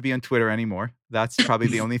don't have to be on Twitter anymore. That's probably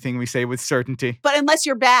the only thing we say with certainty. But unless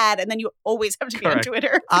you're bad, and then you always have to be on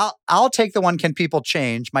Twitter. I'll take the one, can people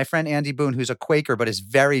change? My friend Andy Boone, who's a Quaker but is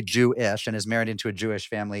very Jewish and is married into a Jewish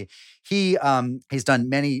family, he's done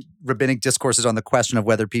many rabbinic discourses on the question of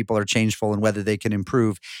whether people are changeful and whether they can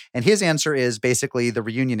improve. And his answer is basically the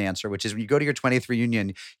reunion answer, which is when you go to your 20th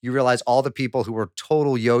reunion, you realize all the people who were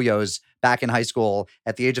total yo-yos back in high school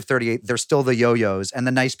at the age of 38, they're still the yo-yos, and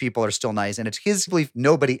the nice people are still nice. And it's his belief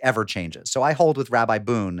nobody ever changes. So I hold with Rabbi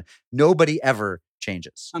Boone, nobody ever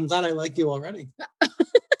changes. I'm glad I like you already.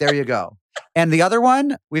 There you go. And the other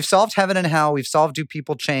one, we've solved heaven and hell. We've solved do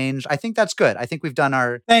people change. I think that's good. I think we've done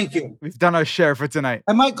our... Thank you. We've done our share for tonight.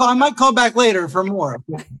 I might call back later for more.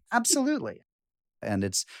 Absolutely. And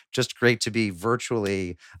it's just great to be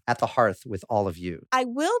virtually at the hearth with all of you. I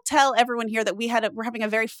will tell everyone here that we're having a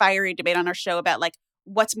very fiery debate on our show about, like,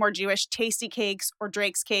 what's more Jewish, Tasty Cakes or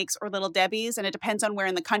Drake's Cakes or Little Debbie's. And it depends on where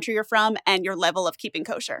in the country you're from and your level of keeping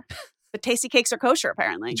kosher. But Tasty Cakes are kosher,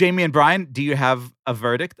 apparently. Jamie and Brian, do you have a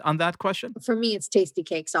verdict on that question? For me, it's Tasty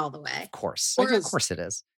Cakes all the way. Of course. Or Of course it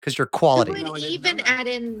is. Because you're quality. I would even add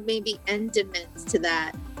in maybe Entenmann's to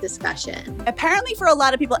that discussion. Apparently, for a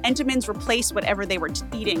lot of people, Entenmann's replaced whatever they were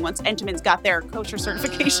eating once Entenmann's got their kosher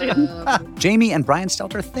certification. Jamie and Brian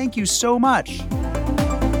Stelter, thank you so much.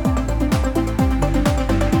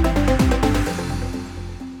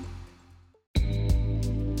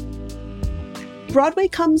 Broadway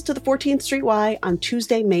comes to the 14th Street Y on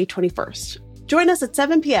Tuesday, May 21st. Join us at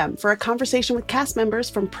 7 p.m. for a conversation with cast members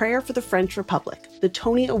from Prayer for the French Republic, the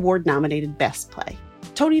Tony Award-nominated Best Play.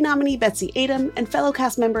 Tony nominee Betsy Adom and fellow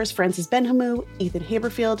cast members Frances Benhamou, Ethan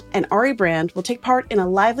Haberfield, and Ari Brand will take part in a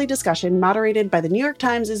lively discussion moderated by the New York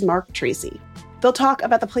Times' Mark Tracy. They'll talk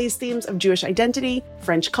about the play's themes of Jewish identity,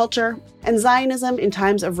 French culture, and Zionism in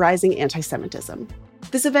times of rising anti-Semitism.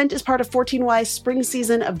 This event is part of 14Y's spring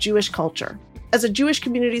season of Jewish culture. As a Jewish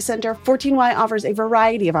community center, 14Y offers a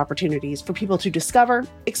variety of opportunities for people to discover,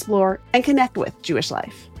 explore, and connect with Jewish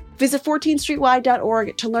life. Visit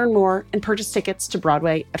 14streety.org to learn more and purchase tickets to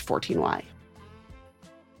Broadway at 14Y.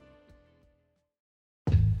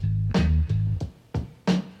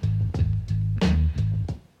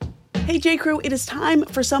 Hey J. Crew, it is time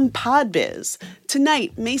for some pod biz.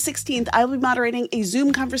 Tonight, May 16th, I will be moderating a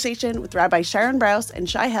Zoom conversation with Rabbi Sharon Brous and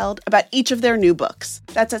Shai Held about each of their new books.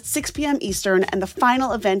 That's at 6 p.m. Eastern and the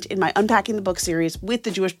final event in my Unpacking the Book series with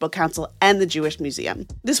the Jewish Book Council and the Jewish Museum.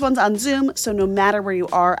 This one's on Zoom, so no matter where you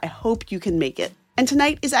are, I hope you can make it. And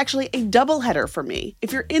tonight is actually a doubleheader for me.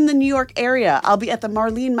 If you're in the New York area, I'll be at the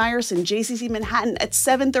Marlene Meyerson JCC Manhattan at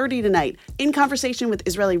 7:30 tonight in conversation with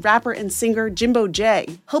Israeli rapper and singer Jimbo J.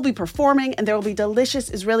 He'll be performing, and there will be delicious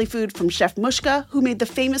Israeli food from Chef Mushka, who made the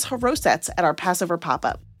famous harosets at our Passover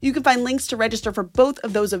pop-up. You can find links to register for both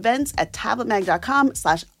of those events at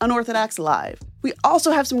tabletmag.com/unorthodoxlive. We also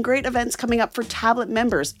have some great events coming up for Tablet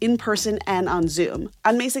members in person and on Zoom.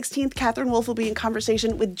 On May 16th, Catherine Wolf will be in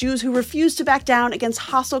conversation with Jews who refuse to back down against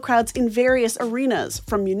hostile crowds in various arenas,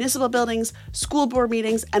 from municipal buildings, school board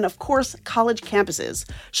meetings, and of course, college campuses.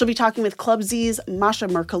 She'll be talking with Club Z's Masha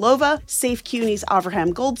Merkalova, Safe CUNY's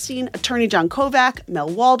Avraham Goldstein, attorney John Kovac, Mel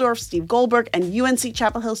Waldorf, Steve Goldberg, and UNC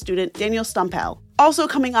Chapel Hill student Daniel Stumpel. Also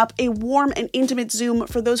coming up, a warm and intimate Zoom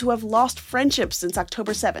for those who have lost friendships since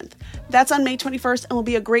October 7th. That's on May 21st and will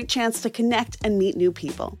be a great chance to connect and meet new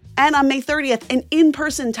people. And on May 30th, an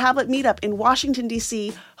in-person Tablet meetup in Washington,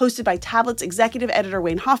 D.C., hosted by Tablet's executive editor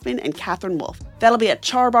Wayne Hoffman and Catherine Wolf. That'll be at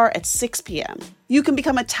Char Bar at 6 p.m. You can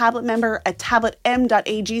become a Tablet member at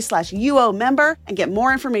tabletm.ag/UO member and get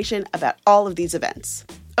more information about all of these events.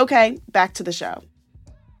 Okay, back to the show.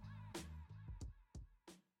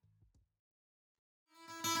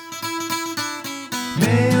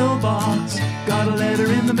 Mailbox, got a letter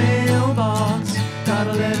in the mailbox, got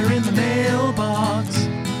a letter in the mailbox,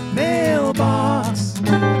 mailbox.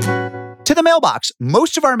 To the mailbox.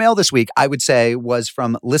 Most of our mail this week, I would say, was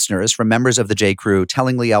from listeners, from members of the J. Crew,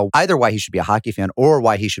 telling Liel either why he should be a hockey fan or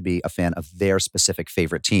why he should be a fan of their specific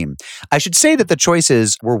favorite team. I should say that the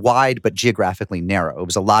choices were wide but geographically narrow. It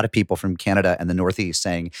was a lot of people from Canada and the Northeast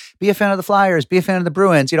saying, be a fan of the Flyers, be a fan of the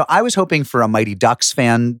Bruins. You know, I was hoping for a Mighty Ducks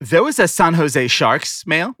fan. There was a San Jose Sharks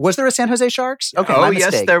mail. Was there a San Jose Sharks? Okay, oh, my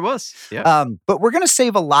yes, mistake. there was. Yeah. But we're going to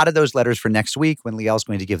save a lot of those letters for next week when Liel's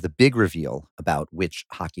going to give the big reveal about which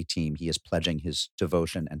hockey team he is pledging his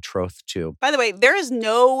devotion and troth to. By the way, there is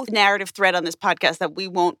no narrative thread on this podcast that we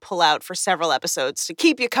won't pull out for several episodes to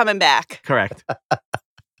keep you coming back. Correct.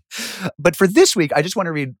 But for this week, I just want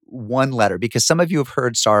to read one letter because some of you have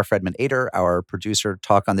heard Sarah Fredman Ader, our producer,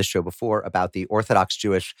 talk on this show before about the Orthodox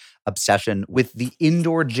Jewish obsession with the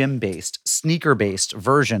indoor gym-based, sneaker-based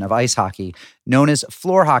version of ice hockey known as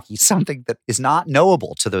floor hockey, something that is not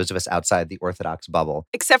knowable to those of us outside the Orthodox bubble.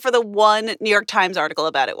 Except for the one New York Times article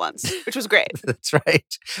about it once, which was great. That's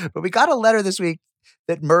right. But we got a letter this week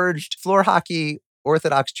that merged floor hockey,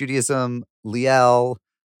 Orthodox Judaism, Liel,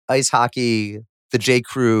 ice hockey, the J.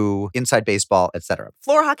 Crew, Inside Baseball, etc.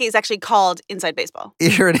 Floor hockey is actually called Inside Baseball.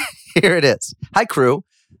 Here it is. Hi, crew.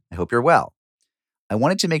 I hope you're well. I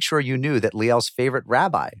wanted to make sure you knew that Liel's favorite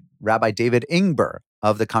rabbi, Rabbi David Ingber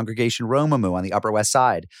of the Congregation Romamu on the Upper West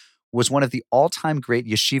Side, was one of the all-time great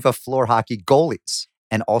yeshiva floor hockey goalies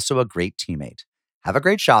and also a great teammate. Have a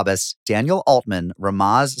great Shabbos. Daniel Altman,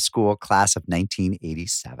 Ramaz School, class of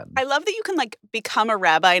 1987. I love that you can become a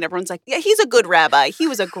rabbi and everyone's like, yeah, he's a good rabbi. He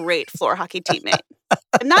was a great floor hockey teammate.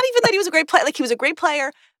 And not even that he was a great player. He was a great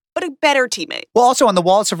player, but a better teammate. Well, also on the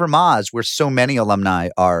walls of Ramaz, where so many alumni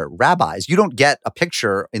are rabbis, you don't get a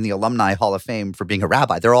picture in the Alumni Hall of Fame for being a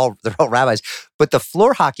rabbi. They're all rabbis. But the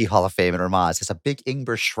Floor Hockey Hall of Fame in Ramaz has a big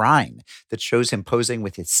Ingber shrine that shows him posing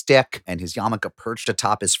with his stick and his yarmulke perched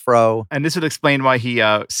atop his fro. And this would explain why he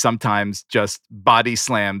sometimes just body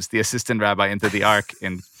slams the assistant rabbi into the ark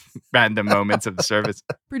in random moments of the service.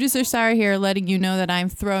 Producer Sarah here, letting you know that I'm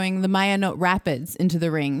throwing the Mayanot Rapids into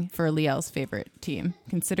the ring for Liel's favorite team.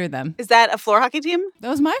 Consider them. Is that a floor hockey team? That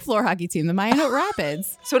was my floor hockey team, the Mayanot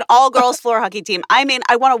Rapids. So an all-girls floor hockey team. I mean,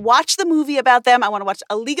 I want to watch the movie about them. I want to watch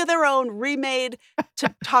A League of Their Own remade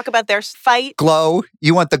to talk about their fight. Glow?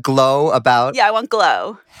 You want the glow about? Yeah, I want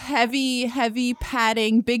glow. Heavy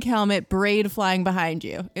padding, big helmet, braid flying behind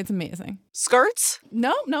you. It's amazing. Skirts?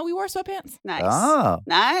 No, we wore sweatpants. Nice. Oh.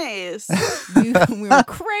 Nice. We were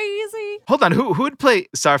crazy. Hold on, who would play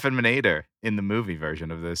Sarfan Menader in the movie version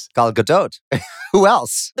of this? Gal Gadot. Who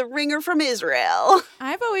else? The ringer from Israel.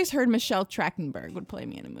 I've always heard Michelle Trachtenberg would play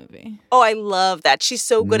me in a movie. Oh, I love that. She's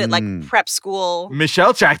so good at prep school.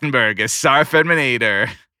 Michelle Trachtenberg as Sarfan Menader.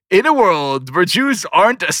 In a world where Jews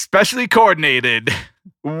aren't especially coordinated,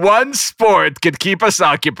 one sport could keep us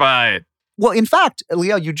occupied. Well, in fact,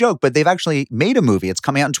 Liel, you joke, but they've actually made a movie. It's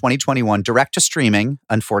coming out in 2021, direct to streaming.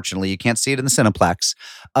 Unfortunately, you can't see it in the Cineplex,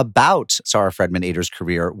 about Sarah Fredman Ader's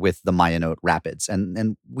career with the Mayanot Rapids.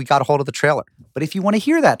 And we got a hold of the trailer. But if you want to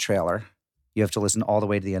hear that trailer, you have to listen all the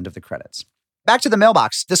way to the end of the credits. Back to the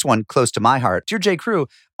mailbox, this one close to my heart. Dear J. Crew,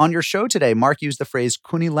 on your show today, Mark used the phrase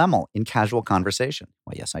Kuni Lemel in casual conversation.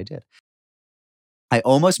 Well, yes, I did. I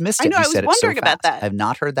almost missed it. I know, I was wondering about that. I've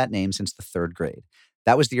not heard that name since the third grade.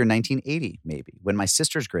 That was the year 1980, maybe, when my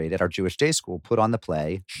sister's grade at our Jewish day school put on the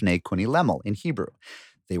play Shnei Kuni Lemel in Hebrew.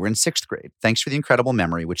 They were in sixth grade. Thanks for the incredible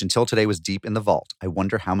memory, which until today was deep in the vault. I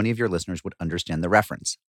wonder how many of your listeners would understand the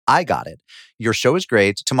reference. I got it. Your show is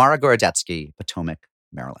great. Tamara Gorodetsky, Potomac,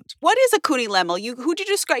 Maryland. What is a Kuni Lemel? Who did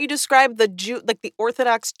you describe? You described the the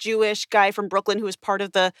Orthodox Jewish guy from Brooklyn who was part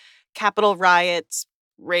of the Capitol riots,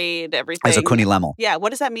 raid, everything. As a Kuni Lemel. Yeah, what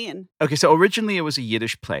does that mean? Okay, so originally it was a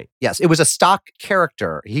Yiddish play. Yes, it was a stock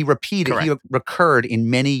character. He Correct. recurred in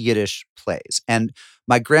many Yiddish plays. And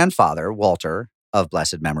my grandfather, Walter, of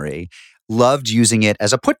blessed memory, loved using it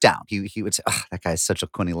as a put down. He would say, "Oh, that guy's such a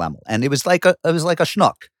Kuni Lemel." And it was like a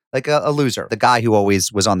schnook, like a loser, the guy who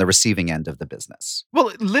always was on the receiving end of the business.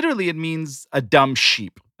 Well, literally it means a dumb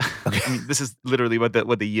sheep. I mean, this is literally what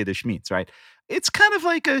the Yiddish means, right? It's kind of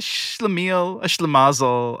like a schlemiel, a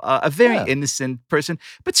schlemazel, a very innocent person,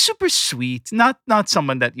 but super sweet. Not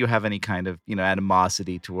someone that you have any kind of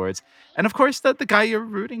animosity towards. And of course, the guy you're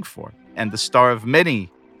rooting for, and the star of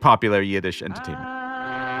many popular Yiddish entertainment.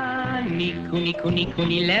 אני קוני קוני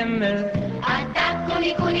קוני למל. אתה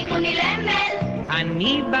קוני קוני קוני למל.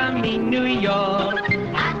 אני בא מניו יורק.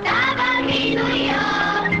 אתה בא מניו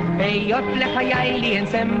יורק. היות לחיי לי אין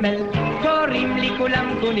סמל. קוראים לי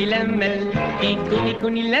כולם קוני למל. כי קוני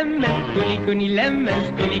קוני למל. קוני קוני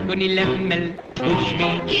למל. קוני קוני למל.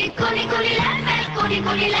 ושמי. כי קוני קוני למל. קוני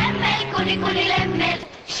קוני למל. קוני קוני למל.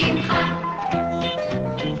 שמך.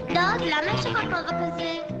 דוד, למה יש לך כובע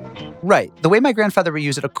כזה? Right. The way my grandfather would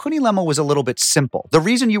use it, a Kuni Lemel was a little bit simple. The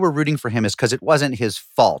reason you were rooting for him is because it wasn't his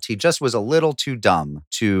fault. He just was a little too dumb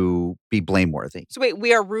to be blameworthy. So wait,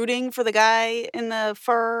 we are rooting for the guy in the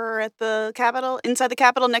fur at the Capitol, inside the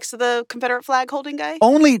Capitol, next to the Confederate flag holding guy?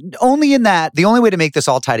 Only in that, the only way to make this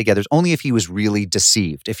all tie together is only if he was really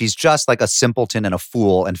deceived. If he's just like a simpleton and a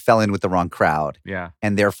fool and fell in with the wrong crowd. Yeah.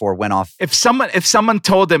 And therefore went off. If someone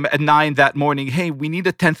told him at 9 that morning, hey, we need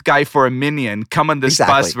a 10th guy for a minion, come on this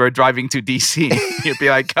bus, we're driving to DC. You'd be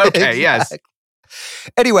like, okay, yes.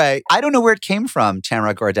 Anyway, I don't know where it came from,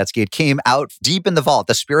 Tamara Gordetsky. It came out deep in the vault.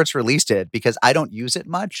 The spirits released it because I don't use it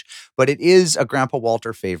much, but it is a Grandpa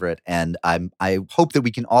Walter favorite. And I hope that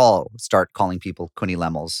we can all start calling people Kuni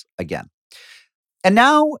Lemels again. And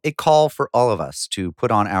now a call for all of us to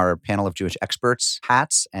put on our panel of Jewish experts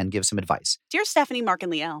hats and give some advice. Dear Stephanie, Mark,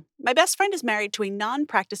 and Liel, my best friend is married to a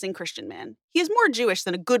non-practicing Christian man. He is more Jewish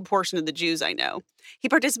than a good portion of the Jews I know. He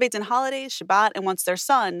participates in holidays, Shabbat, and wants their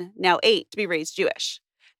son, now 8, to be raised Jewish.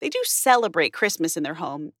 They do celebrate Christmas in their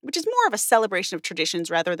home, which is more of a celebration of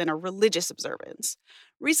traditions rather than a religious observance.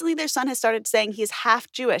 Recently, their son has started saying he is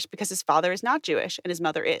half Jewish because his father is not Jewish and his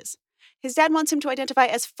mother is. His dad wants him to identify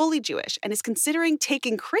as fully Jewish and is considering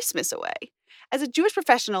taking Christmas away. As a Jewish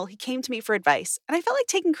professional, he came to me for advice, and I felt like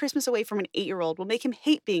taking Christmas away from an 8-year-old will make him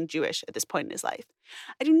hate being Jewish at this point in his life.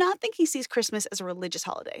 I do not think he sees Christmas as a religious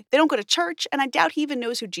holiday. They don't go to church, and I doubt he even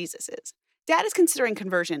knows who Jesus is. Dad is considering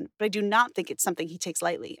conversion, but I do not think it's something he takes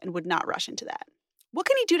lightly and would not rush into that. What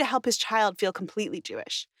can he do to help his child feel completely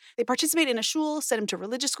Jewish? They participate in a shul, send him to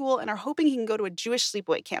religious school, and are hoping he can go to a Jewish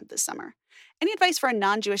sleepaway camp this summer. Any advice for a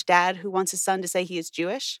non-Jewish dad who wants his son to say he is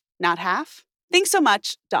Jewish, not half? Thanks so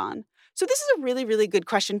much, Don. So this is a really, really good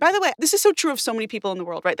question. By the way, this is so true of so many people in the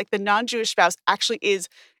world, right? Like the non-Jewish spouse actually is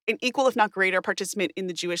an equal, if not greater, participant in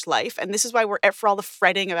the Jewish life. And this is why we're for all the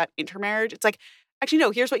fretting about intermarriage. It's like, actually,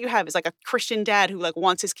 no, here's what you have is like a Christian dad who like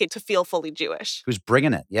wants his kid to feel fully Jewish. Who's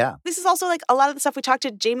bringing it, yeah. This is also like a lot of the stuff we talked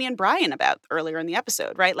to Jamie and Brian about earlier in the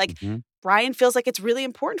episode, right? Like Brian feels like it's really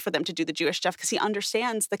important for them to do the Jewish stuff because he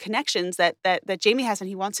understands the connections that Jamie has and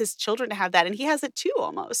he wants his children to have that. And he has it too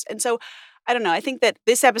almost. And so I don't know. I think that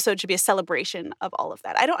this episode should be a celebration of all of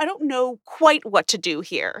that. I don't know quite what to do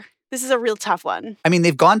here. This is a real tough one. I mean,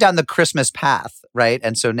 they've gone down the Christmas path, right?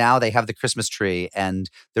 And so now they have the Christmas tree and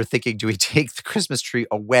they're thinking, do we take the Christmas tree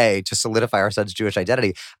away to solidify our son's Jewish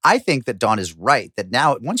identity? I think that Dawn is right, that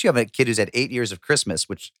now once you have a kid who's had 8 years of Christmas,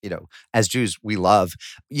 which, as Jews, we love,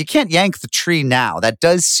 you can't yank the tree now. That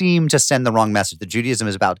does seem to send the wrong message. The Judaism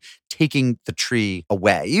is about taking the tree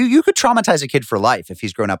away. You could traumatize a kid for life if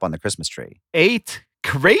he's grown up on the Christmas tree. 8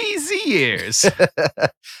 crazy years. I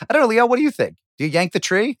don't know, Leo, what do you think? Do you yank the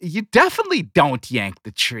tree? You definitely don't yank the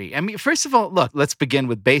tree. I mean, first of all, look, let's begin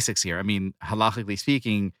with basics here. I mean, halachically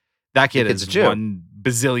speaking, that kid is 1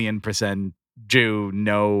 bazillion% Jew,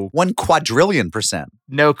 no... 1 quadrillion%.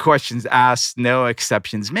 No questions asked, no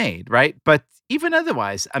exceptions made, right? But even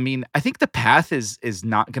otherwise, I mean, I think the path is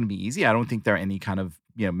not going to be easy. I don't think there are any kind of,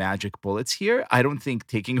 magic bullets here. I don't think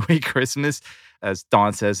taking away Christmas, as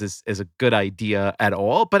Dawn says, is a good idea at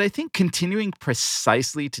all. But I think continuing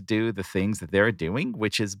precisely to do the things that they're doing,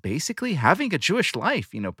 which is basically having a Jewish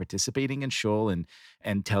life, participating in shul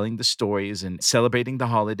and telling the stories and celebrating the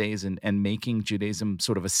holidays and making Judaism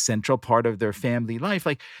sort of a central part of their family life.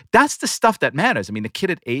 Like, that's the stuff that matters. I mean, the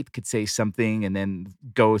kid at 8 could say something and then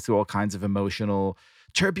go through all kinds of emotional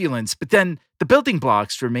turbulence. But then the building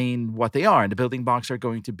blocks remain what they are. And the building blocks are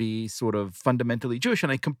going to be sort of fundamentally Jewish.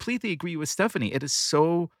 And I completely agree with Stephanie. It is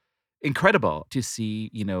so incredible to see,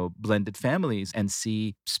 blended families and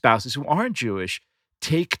see spouses who aren't Jewish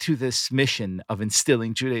take to this mission of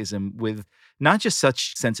instilling Judaism with not just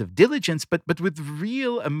such sense of diligence, but with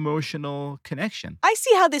real emotional connection. I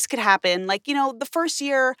see how this could happen. Like, the first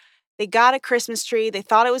year they got a Christmas tree. They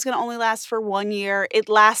thought it was going to only last for 1 year. It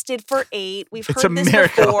lasted for 8. We've heard this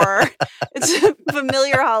before. It's a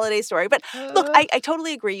familiar holiday story. But look, I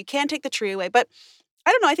totally agree. You can't take the tree away. But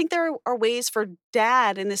I don't know. I think there are ways for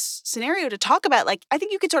dad in this scenario to talk about, I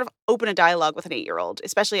think you could sort of open a dialogue with an 8-year-old,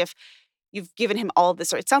 especially if you've given him all of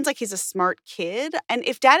this. It sounds like he's a smart kid. And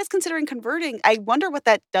if dad is considering converting, I wonder what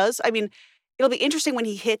that does. I mean, it'll be interesting when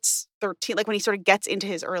he hits 13, when he sort of gets into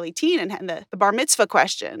his early teen and the bar mitzvah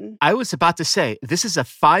question. I was about to say, this is a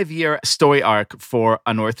 5-year story arc for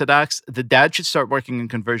unorthodox. The dad should start working in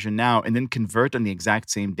conversion now and then convert on the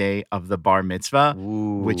exact same day of the bar mitzvah,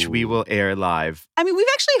 which we will air live. I mean, we've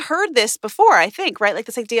actually heard this before, I think, right? Like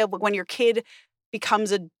this idea of when your kid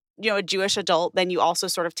becomes a Jewish adult, then you also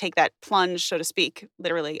sort of take that plunge, so to speak,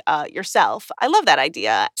 literally yourself. I love that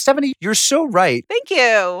idea. Stephanie, you're so right. Thank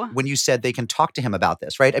you. When you said they can talk to him about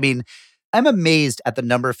this, right? I mean, I'm amazed at the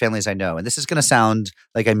number of families I know. And this is going to sound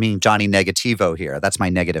like I'm being Johnny Negativo here. That's my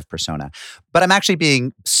negative persona. But I'm actually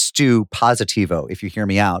being Stu Positivo, if you hear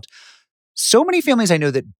me out. So many families I know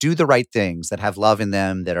that do the right things, that have love in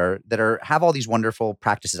them, that have all these wonderful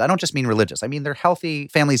practices. I don't just mean religious. I mean, they're healthy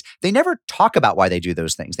families. They never talk about why they do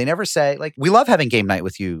those things. They never say, we love having game night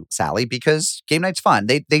with you, Sally, because game night's fun.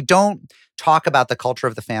 They don't talk about the culture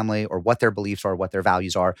of the family or what their beliefs are, what their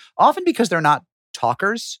values are, often because they're not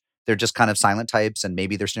talkers. They're just kind of silent types, and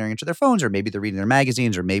maybe they're staring into their phones, or maybe they're reading their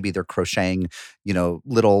magazines, or maybe they're crocheting,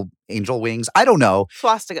 little angel wings. I don't know.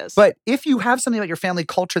 Swastikas. But if you have something about your family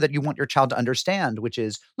culture that you want your child to understand, which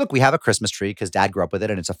is, look, we have a Christmas tree because dad grew up with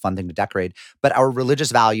it and it's a fun thing to decorate, but our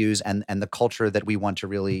religious values and the culture that we want to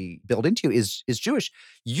really build into is Jewish.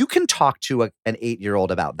 You can talk to an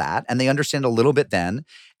 8-year-old about that, and they understand a little bit then,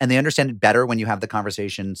 and they understand it better when you have the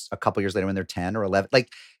conversations a couple years later when they're 10 or 11.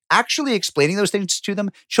 Actually explaining those things to them,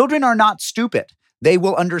 children are not stupid. They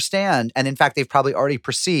will understand. And in fact, they've probably already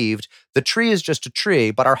perceived the tree is just a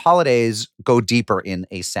tree, but our holidays go deeper in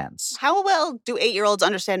a sense. How well do 8-year-olds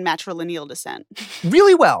understand matrilineal descent?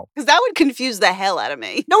 Really well. Because that would confuse the hell out of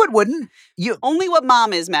me. No, it wouldn't. Only what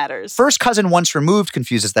mom is matters. First cousin once removed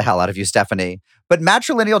confuses the hell out of you, Stephanie. But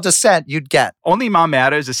matrilineal descent, you'd get. Only mom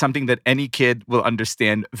matters is something that any kid will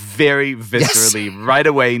understand very viscerally right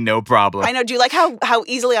away, no problem. I know. Do you like how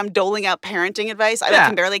easily I'm doling out parenting advice? I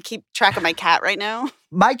can barely keep track of my cat right now.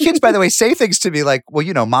 My kids, by the way, say things to me like,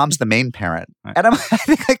 well, mom's the main parent. Right. And I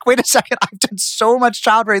think, wait a second, I've done so much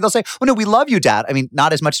child rearing. They'll say, oh, no, we love you, Dad. I mean,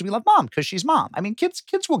 not as much as we love mom because she's mom. I mean, kids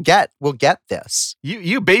will get this.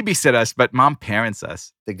 You babysit us, but mom parents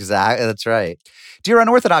us. Exactly. That's right. Dear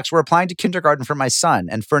Unorthodox, we're applying to kindergarten for my son.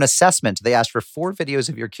 And for an assessment, they asked for 4 videos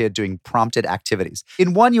of your kid doing prompted activities.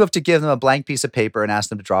 In one, you have to give them a blank piece of paper and ask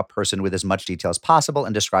them to draw a person with as much detail as possible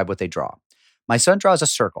and describe what they draw. My son draws a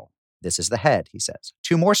circle. This is the head, he says.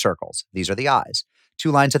 2 more circles. These are the eyes. 2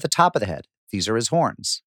 lines at the top of the head. These are his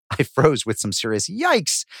horns. I froze with some serious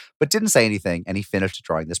yikes, but didn't say anything, and he finished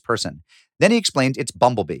drawing this person. Then he explained it's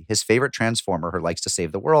Bumblebee, his favorite transformer who likes to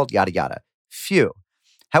save the world, yada, yada. Phew.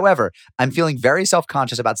 However, I'm feeling very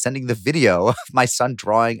self-conscious about sending the video of my son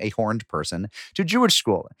drawing a horned person to Jewish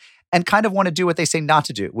school and kind of want to do what they say not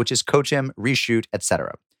to do, which is coach him, reshoot,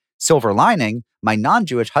 etc. Silver lining, my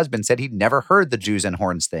non-Jewish husband said he'd never heard the Jews and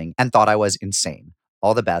horns thing and thought I was insane.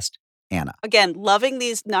 All the best, Anna. Again, loving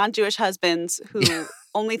these non-Jewish husbands who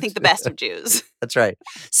only think the best of Jews. That's right.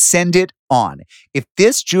 Send it on. If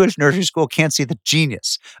this Jewish nursery school can't see the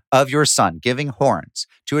genius of your son giving horns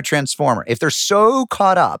to a transformer, if they're so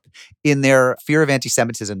caught up in their fear of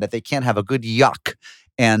anti-Semitism that they can't have a good yuck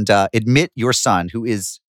and admit your son, who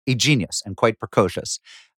is a genius and quite precocious,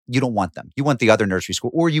 you don't want them. You want the other nursery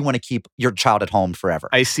school, or you want to keep your child at home forever.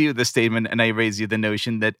 I see the statement and I raise you the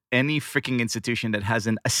notion that any freaking institution that has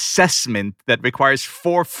an assessment that requires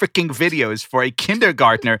 4 freaking videos for a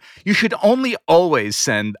kindergartner, you should only always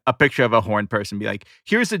send a picture of a horned person. Be like,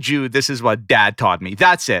 here's a Jew. This is what dad taught me.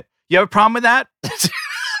 That's it. You have a problem with that?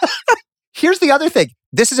 Here's the other thing.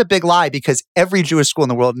 This is a big lie because every Jewish school in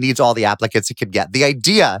the world needs all the applicants it can get. The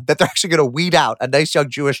idea that they're actually going to weed out a nice young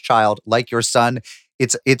Jewish child like your son,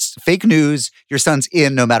 it's fake news. Your son's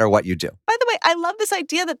in no matter what you do. By the way, I love this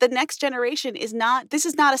idea that the next generation is not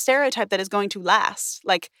a stereotype that is going to last.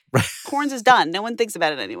 Like, horns is done. No one thinks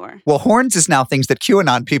about it anymore. Well, horns is now things that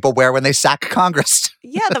QAnon people wear when they sack Congress.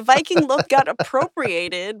 Yeah, the Viking look got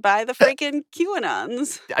appropriated by the freaking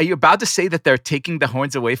QAnons. Are you about to say that they're taking the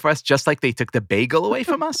horns away from us just like they took the bagel away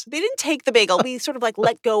from us? They didn't take the bagel. We sort of like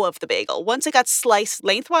let go of the bagel. Once it got sliced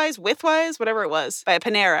lengthwise, widthwise, whatever it was, by a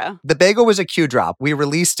Panera. The bagel was a Q drop. We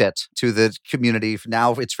released it to the community.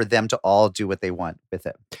 Now it's for them to all do what they want with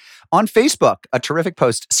it. On Facebook, a terrific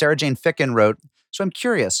post, Sarah Jane Ficken wrote, "So I'm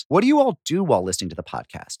curious, what do you all do while listening to the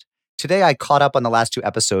podcast? Today, I caught up on the last 2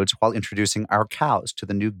 episodes while introducing our cows to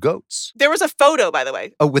the new goats." There was a photo, by the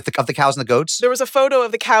way. Oh, of the cows and the goats? There was a photo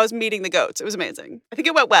of the cows meeting the goats. It was amazing. I think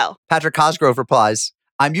it went well. Patrick Cosgrove replies,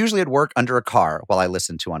 "I'm usually at work under a car while I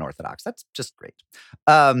listen to Unorthodox." That's just great.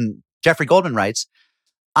 Jeffrey Goldman writes,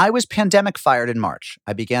 "I was pandemic fired in March.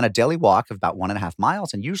 I began a daily walk of about 1.5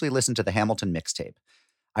 miles and usually listen to the Hamilton mixtape.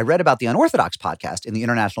 I read about the Unorthodox podcast in the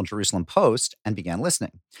International Jerusalem Post and began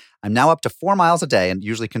listening. I'm now up to 4 miles a day and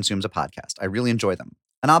usually consumes a podcast. I really enjoy them.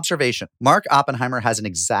 An observation. Mark Oppenheimer has an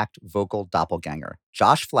exact vocal doppelganger.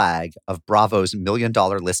 Josh Flagg of Bravo's $1 million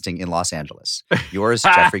listing in Los Angeles. Yours,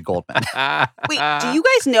 Jeffrey Goldman." Wait, do you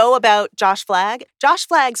guys know about Josh Flagg? Josh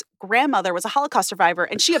Flagg's grandmother was a Holocaust survivor,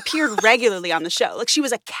 and she appeared regularly on the show. Like, she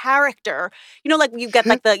was a character. You know, like you get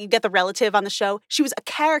the relative on the show. She was a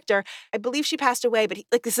character. I believe she passed away, but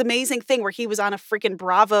this amazing thing where he was on a freaking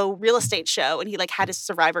Bravo real estate show, and he had his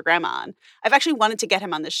survivor grandma on. I've actually wanted to get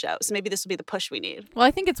him on this show, so maybe this will be the push we need. Well,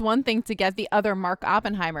 I think it's one thing to get the other Mark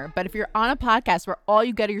Oppenheimer, but if you're on a podcast where all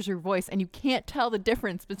you get is your voice and you can't tell the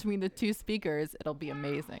difference between the two speakers, it'll be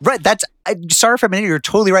amazing. Right. Sorry for a minute. You're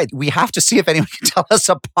totally right. We have to see if anyone can tell us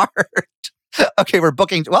apart. Okay, we're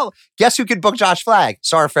booking. Well, guess who can book Josh Flagg?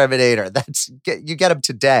 Sarfeminator. You get him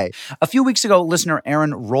today. A few weeks ago, listener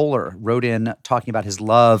Aaron Roller wrote in talking about his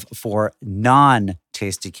love for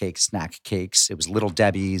non-tasty cake snack cakes. It was Little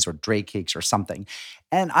Debbie's or Drake cakes or something.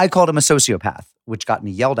 And I called him a sociopath, which got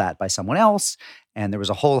me yelled at by someone else. And there was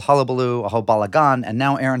a whole hullabaloo, a whole balagan. And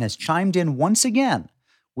now Aaron has chimed in once again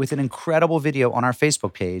with an incredible video on our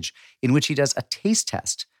Facebook page in which he does a taste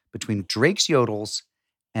test between Drake's Yodels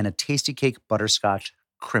and a tasty cake butterscotch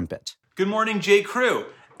crimpet. Good morning, J. Crew.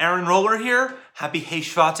 Aaron Roller here. Happy Hey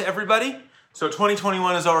Shvat to everybody. So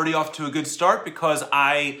 2021 is already off to a good start because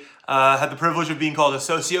I had the privilege of being called a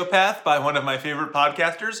sociopath by one of my favorite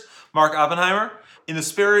podcasters, Mark Oppenheimer. In the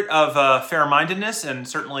spirit of fair-mindedness and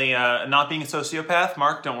certainly not being a sociopath,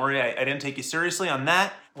 Mark, don't worry, I didn't take you seriously on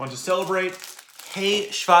that. I want to celebrate Hey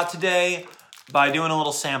Shvat today by doing a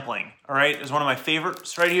little sampling. All right, it's one of my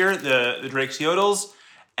favorites right here, the Drake's Yodels.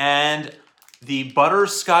 And the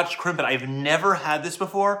butterscotch crimpet. I've never had this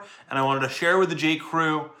before, and I wanted to share with the J.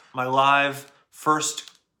 Crew my live first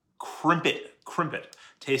crimpet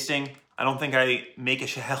tasting. I don't think I make a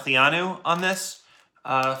shehechianu on this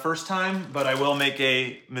first time, but I will make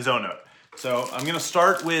a mizonot. So I'm gonna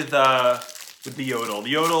start with the yodel. The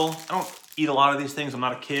yodel, I don't eat a lot of these things. I'm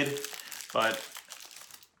not a kid, but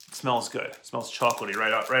it smells good. It smells chocolatey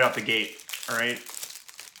right out the gate. All right.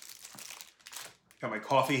 Got my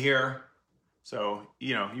coffee here. So,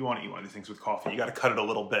 you want to eat one of these things with coffee. You got to cut it a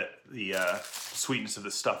little bit, the sweetness of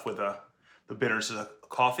this stuff with the bitterness of the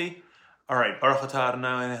coffee. All right. That's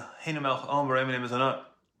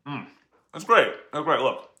great. That's great.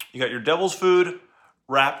 Look, you got your devil's food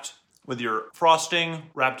wrapped with your frosting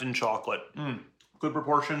wrapped in chocolate. Good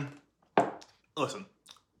proportion. Listen,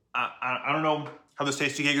 I don't know how this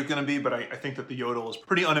tasty cake is going to be, but I think that the yodel is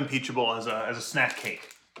pretty unimpeachable as a snack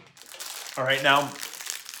cake. All right, now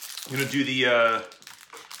I'm gonna do the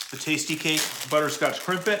tasty cake butterscotch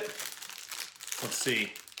crimpet. Let's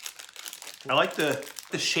see. I like the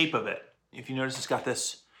shape of it. If you notice, it's got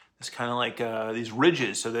this kind of like these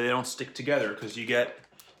ridges so that they don't stick together because you get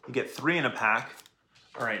 3 in a pack.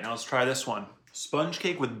 All right, now let's try this one. Sponge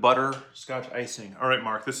cake with butterscotch icing. All right,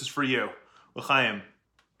 Mark, this is for you. L'chaim.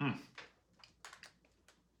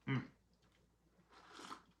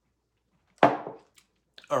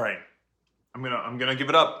 All right. I'm gonna give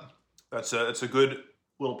it up. That's a good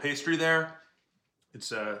little pastry there.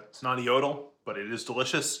 It's not a yodel, but it is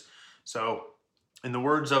delicious. So, in the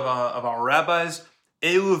words of our rabbis,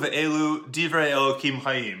 Elu ve'elu divrei Elokim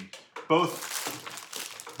Chaim.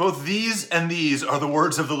 Both these and these are the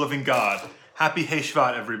words of the living God. Happy Hey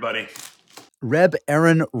Shvat, everybody. Reb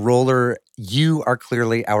Aaron Roller, you are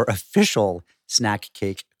clearly our official snack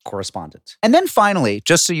cake correspondent. And then finally,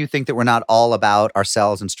 just so you think that we're not all about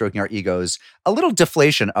ourselves and stroking our egos, a little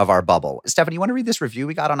deflation of our bubble. Stephanie, you want to read this review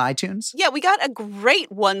we got on iTunes? Yeah, we got a great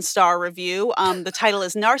 1-star review. The title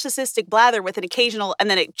is Narcissistic Blather with an occasional, and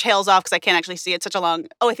then it tails off because I can't actually see it. Such a long,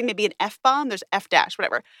 I think maybe an F-bomb. There's F dash,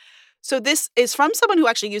 whatever. So this is from someone who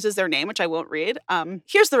actually uses their name, which I won't read.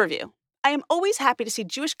 Here's the review. I am always happy to see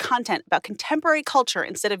Jewish content about contemporary culture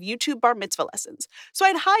instead of YouTube bar mitzvah lessons. So I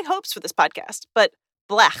had high hopes for this podcast, but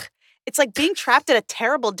blech. It's like being trapped at a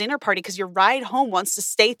terrible dinner party because your ride home wants to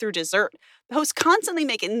stay through dessert. The hosts constantly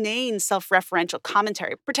make inane self-referential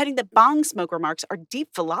commentary, pretending that bong smoke remarks are deep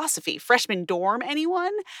philosophy. Freshman dorm,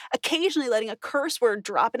 anyone? Occasionally letting a curse word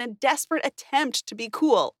drop in a desperate attempt to be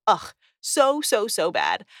cool. Ugh. So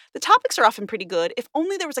bad. The topics are often pretty good, if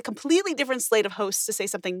only there was a completely different slate of hosts to say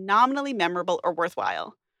something nominally memorable or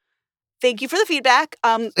worthwhile. Thank you for the feedback.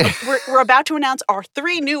 We're about to announce our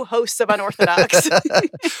 3 new hosts of Unorthodox.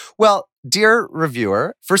 Well, dear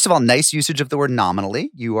reviewer, first of all, nice usage of the word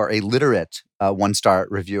nominally. You are a literate 1-star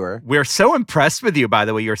reviewer. We're so impressed with you, by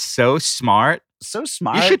the way. You're so smart. So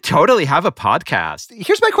smart. You should totally have a podcast.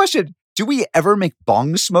 Here's my question. Do we ever make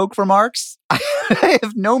bong smoke remarks? I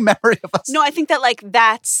have no memory of us. No, I think that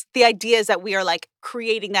that's the idea is that we are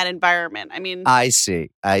creating that environment. I mean, I see.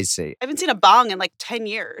 I haven't seen a bong in 10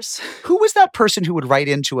 years. Who was that person who would write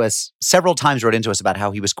into us about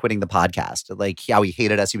how he was quitting the podcast? How he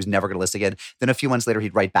hated us. He was never going to listen again. Then a few months later,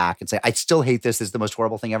 he'd write back and say, I still hate this. This is the most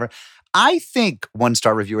horrible thing ever. I think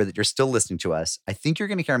 1-star reviewer that you're still listening to us. I think you're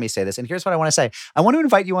going to hear me say this. And here's what I want to say. I want to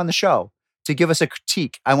invite you on the show to give us a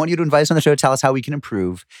critique. I want you to invite us on the show to tell us how we can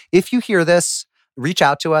improve. If you hear this, reach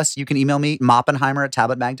out to us. You can email me,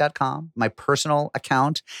 moppenheimer@tabletmag.com, my personal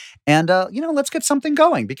account. And, let's get something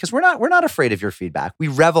going because we're not afraid of your feedback. We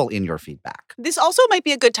revel in your feedback. This also might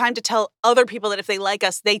be a good time to tell other people that if they like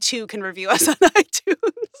us, they too can review us on iTunes.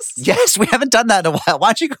 Yes, we haven't done that in a while.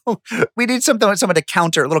 Why don't you go? We need someone to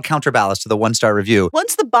counter, a little counterbalance to the 1-star review.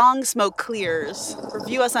 Once the bong smoke clears,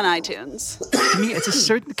 review us on iTunes. To me, it's a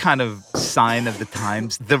certain kind of sign of the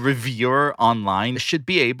times. The reviewer online should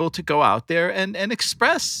be able to go out there and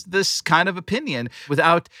express this kind of opinion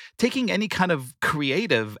without taking any kind of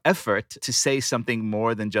creative effort to say something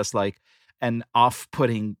more than just an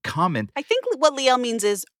off-putting comment. I think what Liel means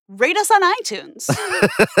is rate us on iTunes.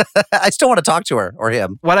 I still want to talk to her or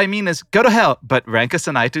him. What I mean is go to hell, but rank us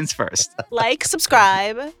on iTunes first.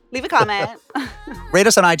 Subscribe, leave a comment. Rate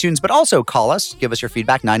us on iTunes, but also call us. Give us your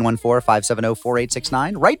feedback,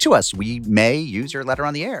 914-570-4869. Write to us. We may use your letter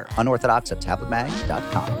on the air.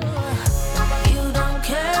 Unorthodox@tabletmag.com.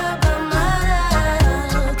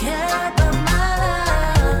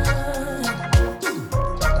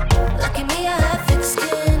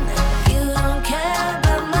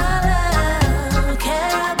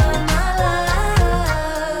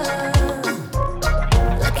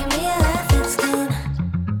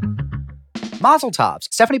 Mazel tovs.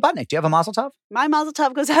 Stephanie Butnick, do you have a mazel tov? My mazel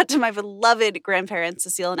tov goes out to my beloved grandparents,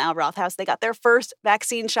 Cecile and Al Rothhaus. They got their first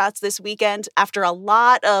vaccine shots this weekend after a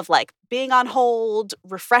lot of being on hold,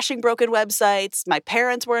 refreshing broken websites. My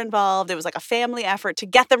parents were involved. It was a family effort to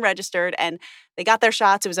get them registered, and they got their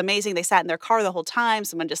shots. It was amazing. They sat in their car the whole time.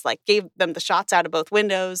 Someone just gave them the shots out of both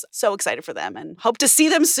windows. So excited for them and hope to see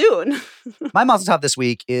them soon. My mazel tov this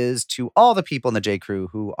week is to all the people in the J. Crew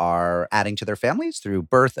who are adding to their families through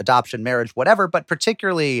birth, adoption, marriage, whatever, but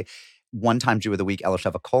particularly one-time Jew of the Week,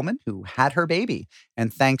 Elisheva Coleman, who had her baby.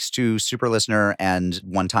 And thanks to super listener and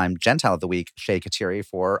one-time Gentile of the Week, Shay Kateri,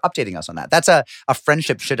 for updating us on that. That's a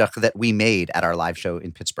friendship shidduch that we made at our live show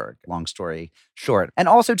in Pittsburgh. Long story short. And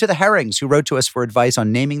also to the Herrings, who wrote to us for advice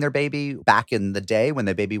on naming their baby back in the day when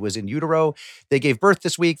the baby was in utero. They gave birth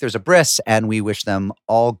this week. There's a bris, and we wish them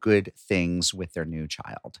all good things with their new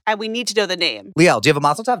child. And we need to know the name. Liel, do you have a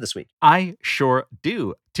mazel tov this week? I sure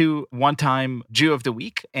do. To one-time Jew of the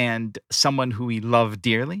Week and someone who we love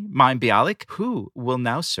dearly, Maim Bialik, who will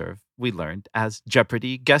now serve, we learned, as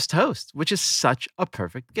Jeopardy guest host, which is such a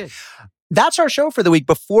perfect gig. That's our show for the week.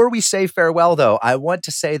 Before we say farewell, though, I want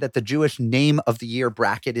to say that the Jewish Name of the Year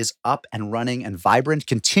bracket is up and running and vibrant.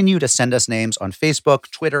 Continue to send us names on Facebook,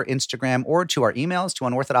 Twitter, Instagram, or to our emails to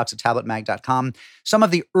unorthodox@tabletmag.com. Some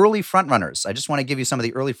of the early frontrunners, I just want to give you some of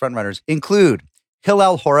the early frontrunners, include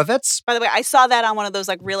Hillel Horovitz. By the way, I saw that on one of those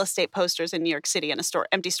real estate posters in New York City in a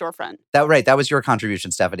empty storefront. That was your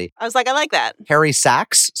contribution, Stephanie. I was I like that. Harry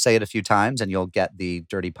Sachs, say it a few times and you'll get the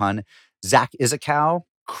dirty pun. Zach Izikow,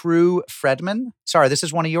 Crew Fredman. Sorry, this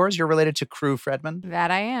is one of yours. You're related to Crew Fredman.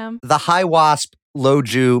 That I am. The High Wasp Low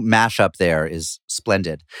Jew mashup there is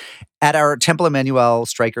splendid. At our Temple Emmanuel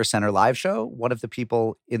Stryker Center live show, one of the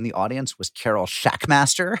people in the audience was Carol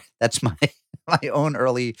Shackmaster. That's my my own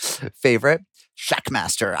early favorite,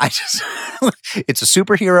 Shackmaster. It's a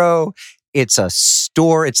superhero. It's a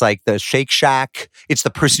store. It's like the Shake Shack. It's the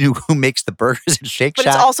person who makes the burgers at Shake Shack.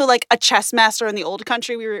 But it's also like a chess master in the old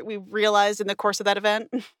country, we realized in the course of that event.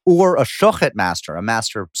 Or a shochet master, a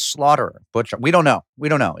master slaughterer, butcher. We don't know.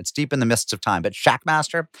 It's deep in the mists of time, but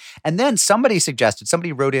Shackmaster. And then somebody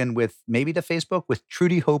wrote in with maybe to Facebook with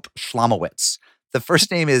Trudy Hope Schlomowitz. The first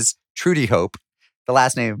name is Trudy Hope. The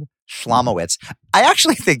last name, Schlomowitz. I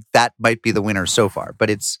actually think that might be the winner so far, but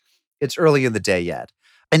it's early in the day yet.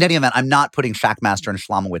 In any event, I'm not putting Shackmaster and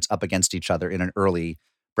Schlomowitz up against each other in an early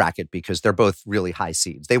bracket because they're both really high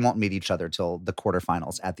seeds. They won't meet each other till the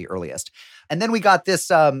quarterfinals at the earliest. And then we got this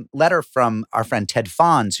letter from our friend Ted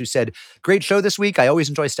Fonz, who said, great show this week. I always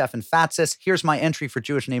enjoy Stefan Fatsis. Here's my entry for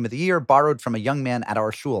Jewish Name of the Year, borrowed from a young man at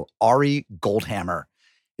our shul, Ari Goldhammer.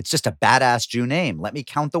 It's just a badass Jew name. Let me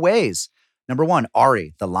count the ways. Number 1,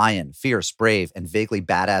 Ari, the lion, fierce, brave, and vaguely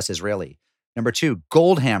badass Israeli. Number 2,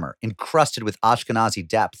 Goldhammer, encrusted with Ashkenazi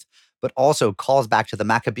depth, but also calls back to the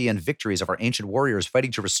Maccabean victories of our ancient warriors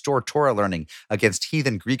fighting to restore Torah learning against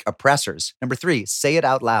heathen Greek oppressors. Number 3, say it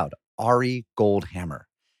out loud, Ari Goldhammer.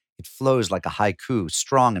 It flows like a haiku,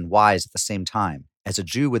 strong and wise at the same time. As a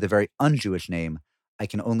Jew with a very un-Jewish name, I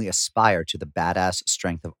can only aspire to the badass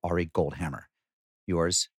strength of Ari Goldhammer.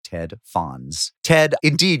 Yours, Ted Fonz. Ted,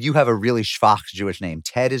 indeed, you have a really schwach Jewish name.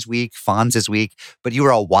 Ted is weak, Fonz is weak, but you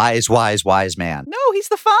are a wise, wise, wise man. No, he's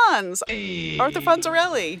the Fonz. Hey. Arthur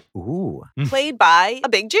Fonzarelli. Ooh. Played by a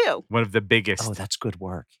big Jew. One of the biggest. Oh, that's good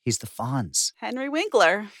work. He's the Fonz. Henry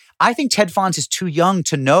Winkler. I think Ted Fonz is too young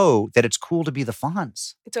to know that it's cool to be the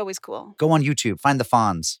Fonz. It's always cool. Go on YouTube, find the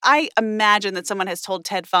Fonz. I imagine that someone has told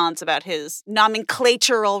Ted Fonz about his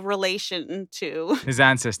nomenclatural relation to his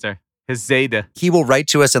ancestor. His Zayda. He will write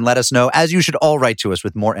to us and let us know, as you should all write to us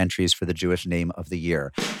with more entries for the Jewish Name of the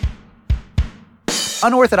Year.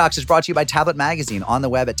 Unorthodox is brought to you by Tablet Magazine on the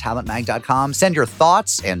web at tabletmag.com. Send your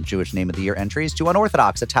thoughts and Jewish Name of the Year entries to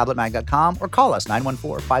unorthodox@tabletmag.com or call us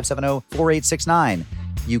 914-570-4869.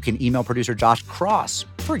 You can email producer Josh Cross,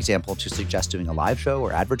 for example, to suggest doing a live show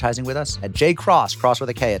or advertising with us at jcross, cross with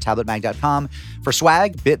a K, at tabletmag.com. For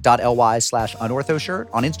swag, bit.ly/unorthoshirt.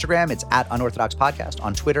 On Instagram, it's at Unorthodox Podcast.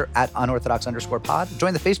 On Twitter, at Unorthodox_pod.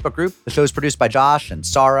 Join the Facebook group. The show's produced by Josh and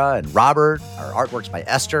Sarah and Robert. Our artwork's by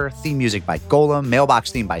Esther. Theme music by Golem.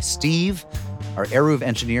 Mailbox theme by Steve. Our Eruv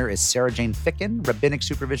engineer is Sarah Jane Ficken. Rabbinic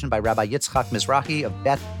supervision by Rabbi Yitzchak Mizrahi of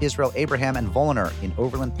Beth Israel Abraham and Voloner in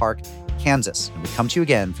Overland Park, Kansas. And we come to you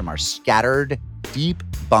again from our scattered, deep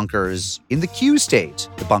bunkers in the Q State,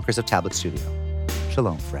 the bunkers of Tablet Studio.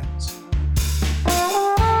 Shalom, friends.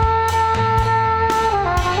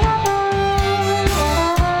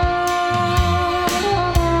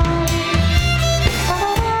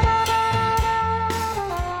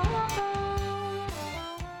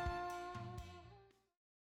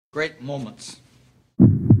 Great moments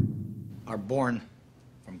are born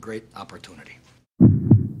from great opportunity.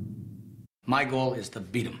 My goal is to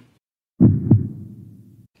beat them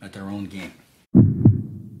at their own game.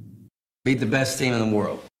 Beat the best team in the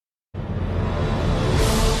world.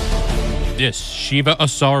 This Shiva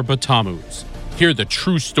Asar B'Tammuz. Hear the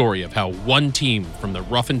true story of how one team from the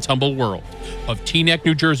rough and tumble world of Teaneck,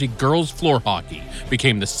 New Jersey girls floor hockey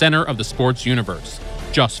became the center of the sports universe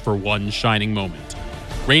just for one shining moment.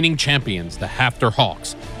 Reigning champions, the Hafter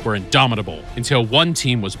Hawks, were indomitable until one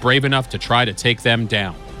team was brave enough to try to take them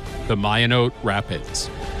down, the Mayanot Rapids.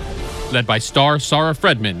 Led by star Sarah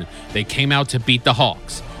Fredman, they came out to beat the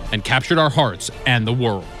Hawks and captured our hearts and the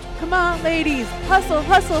world. Come on, ladies. Hustle,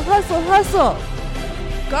 hustle, hustle, hustle.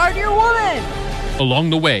 Guard your woman.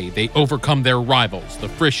 Along the way, they overcome their rivals, the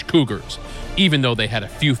Frisch Cougars, even though they had a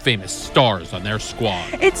few famous stars on their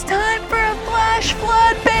squad. It's time for a flash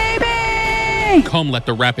flood, baby! Come let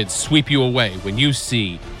the Rapids sweep you away when you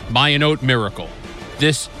see Mayanot Miracle.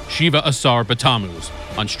 This Shiva Asar B'Tammuz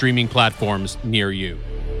on streaming platforms near you.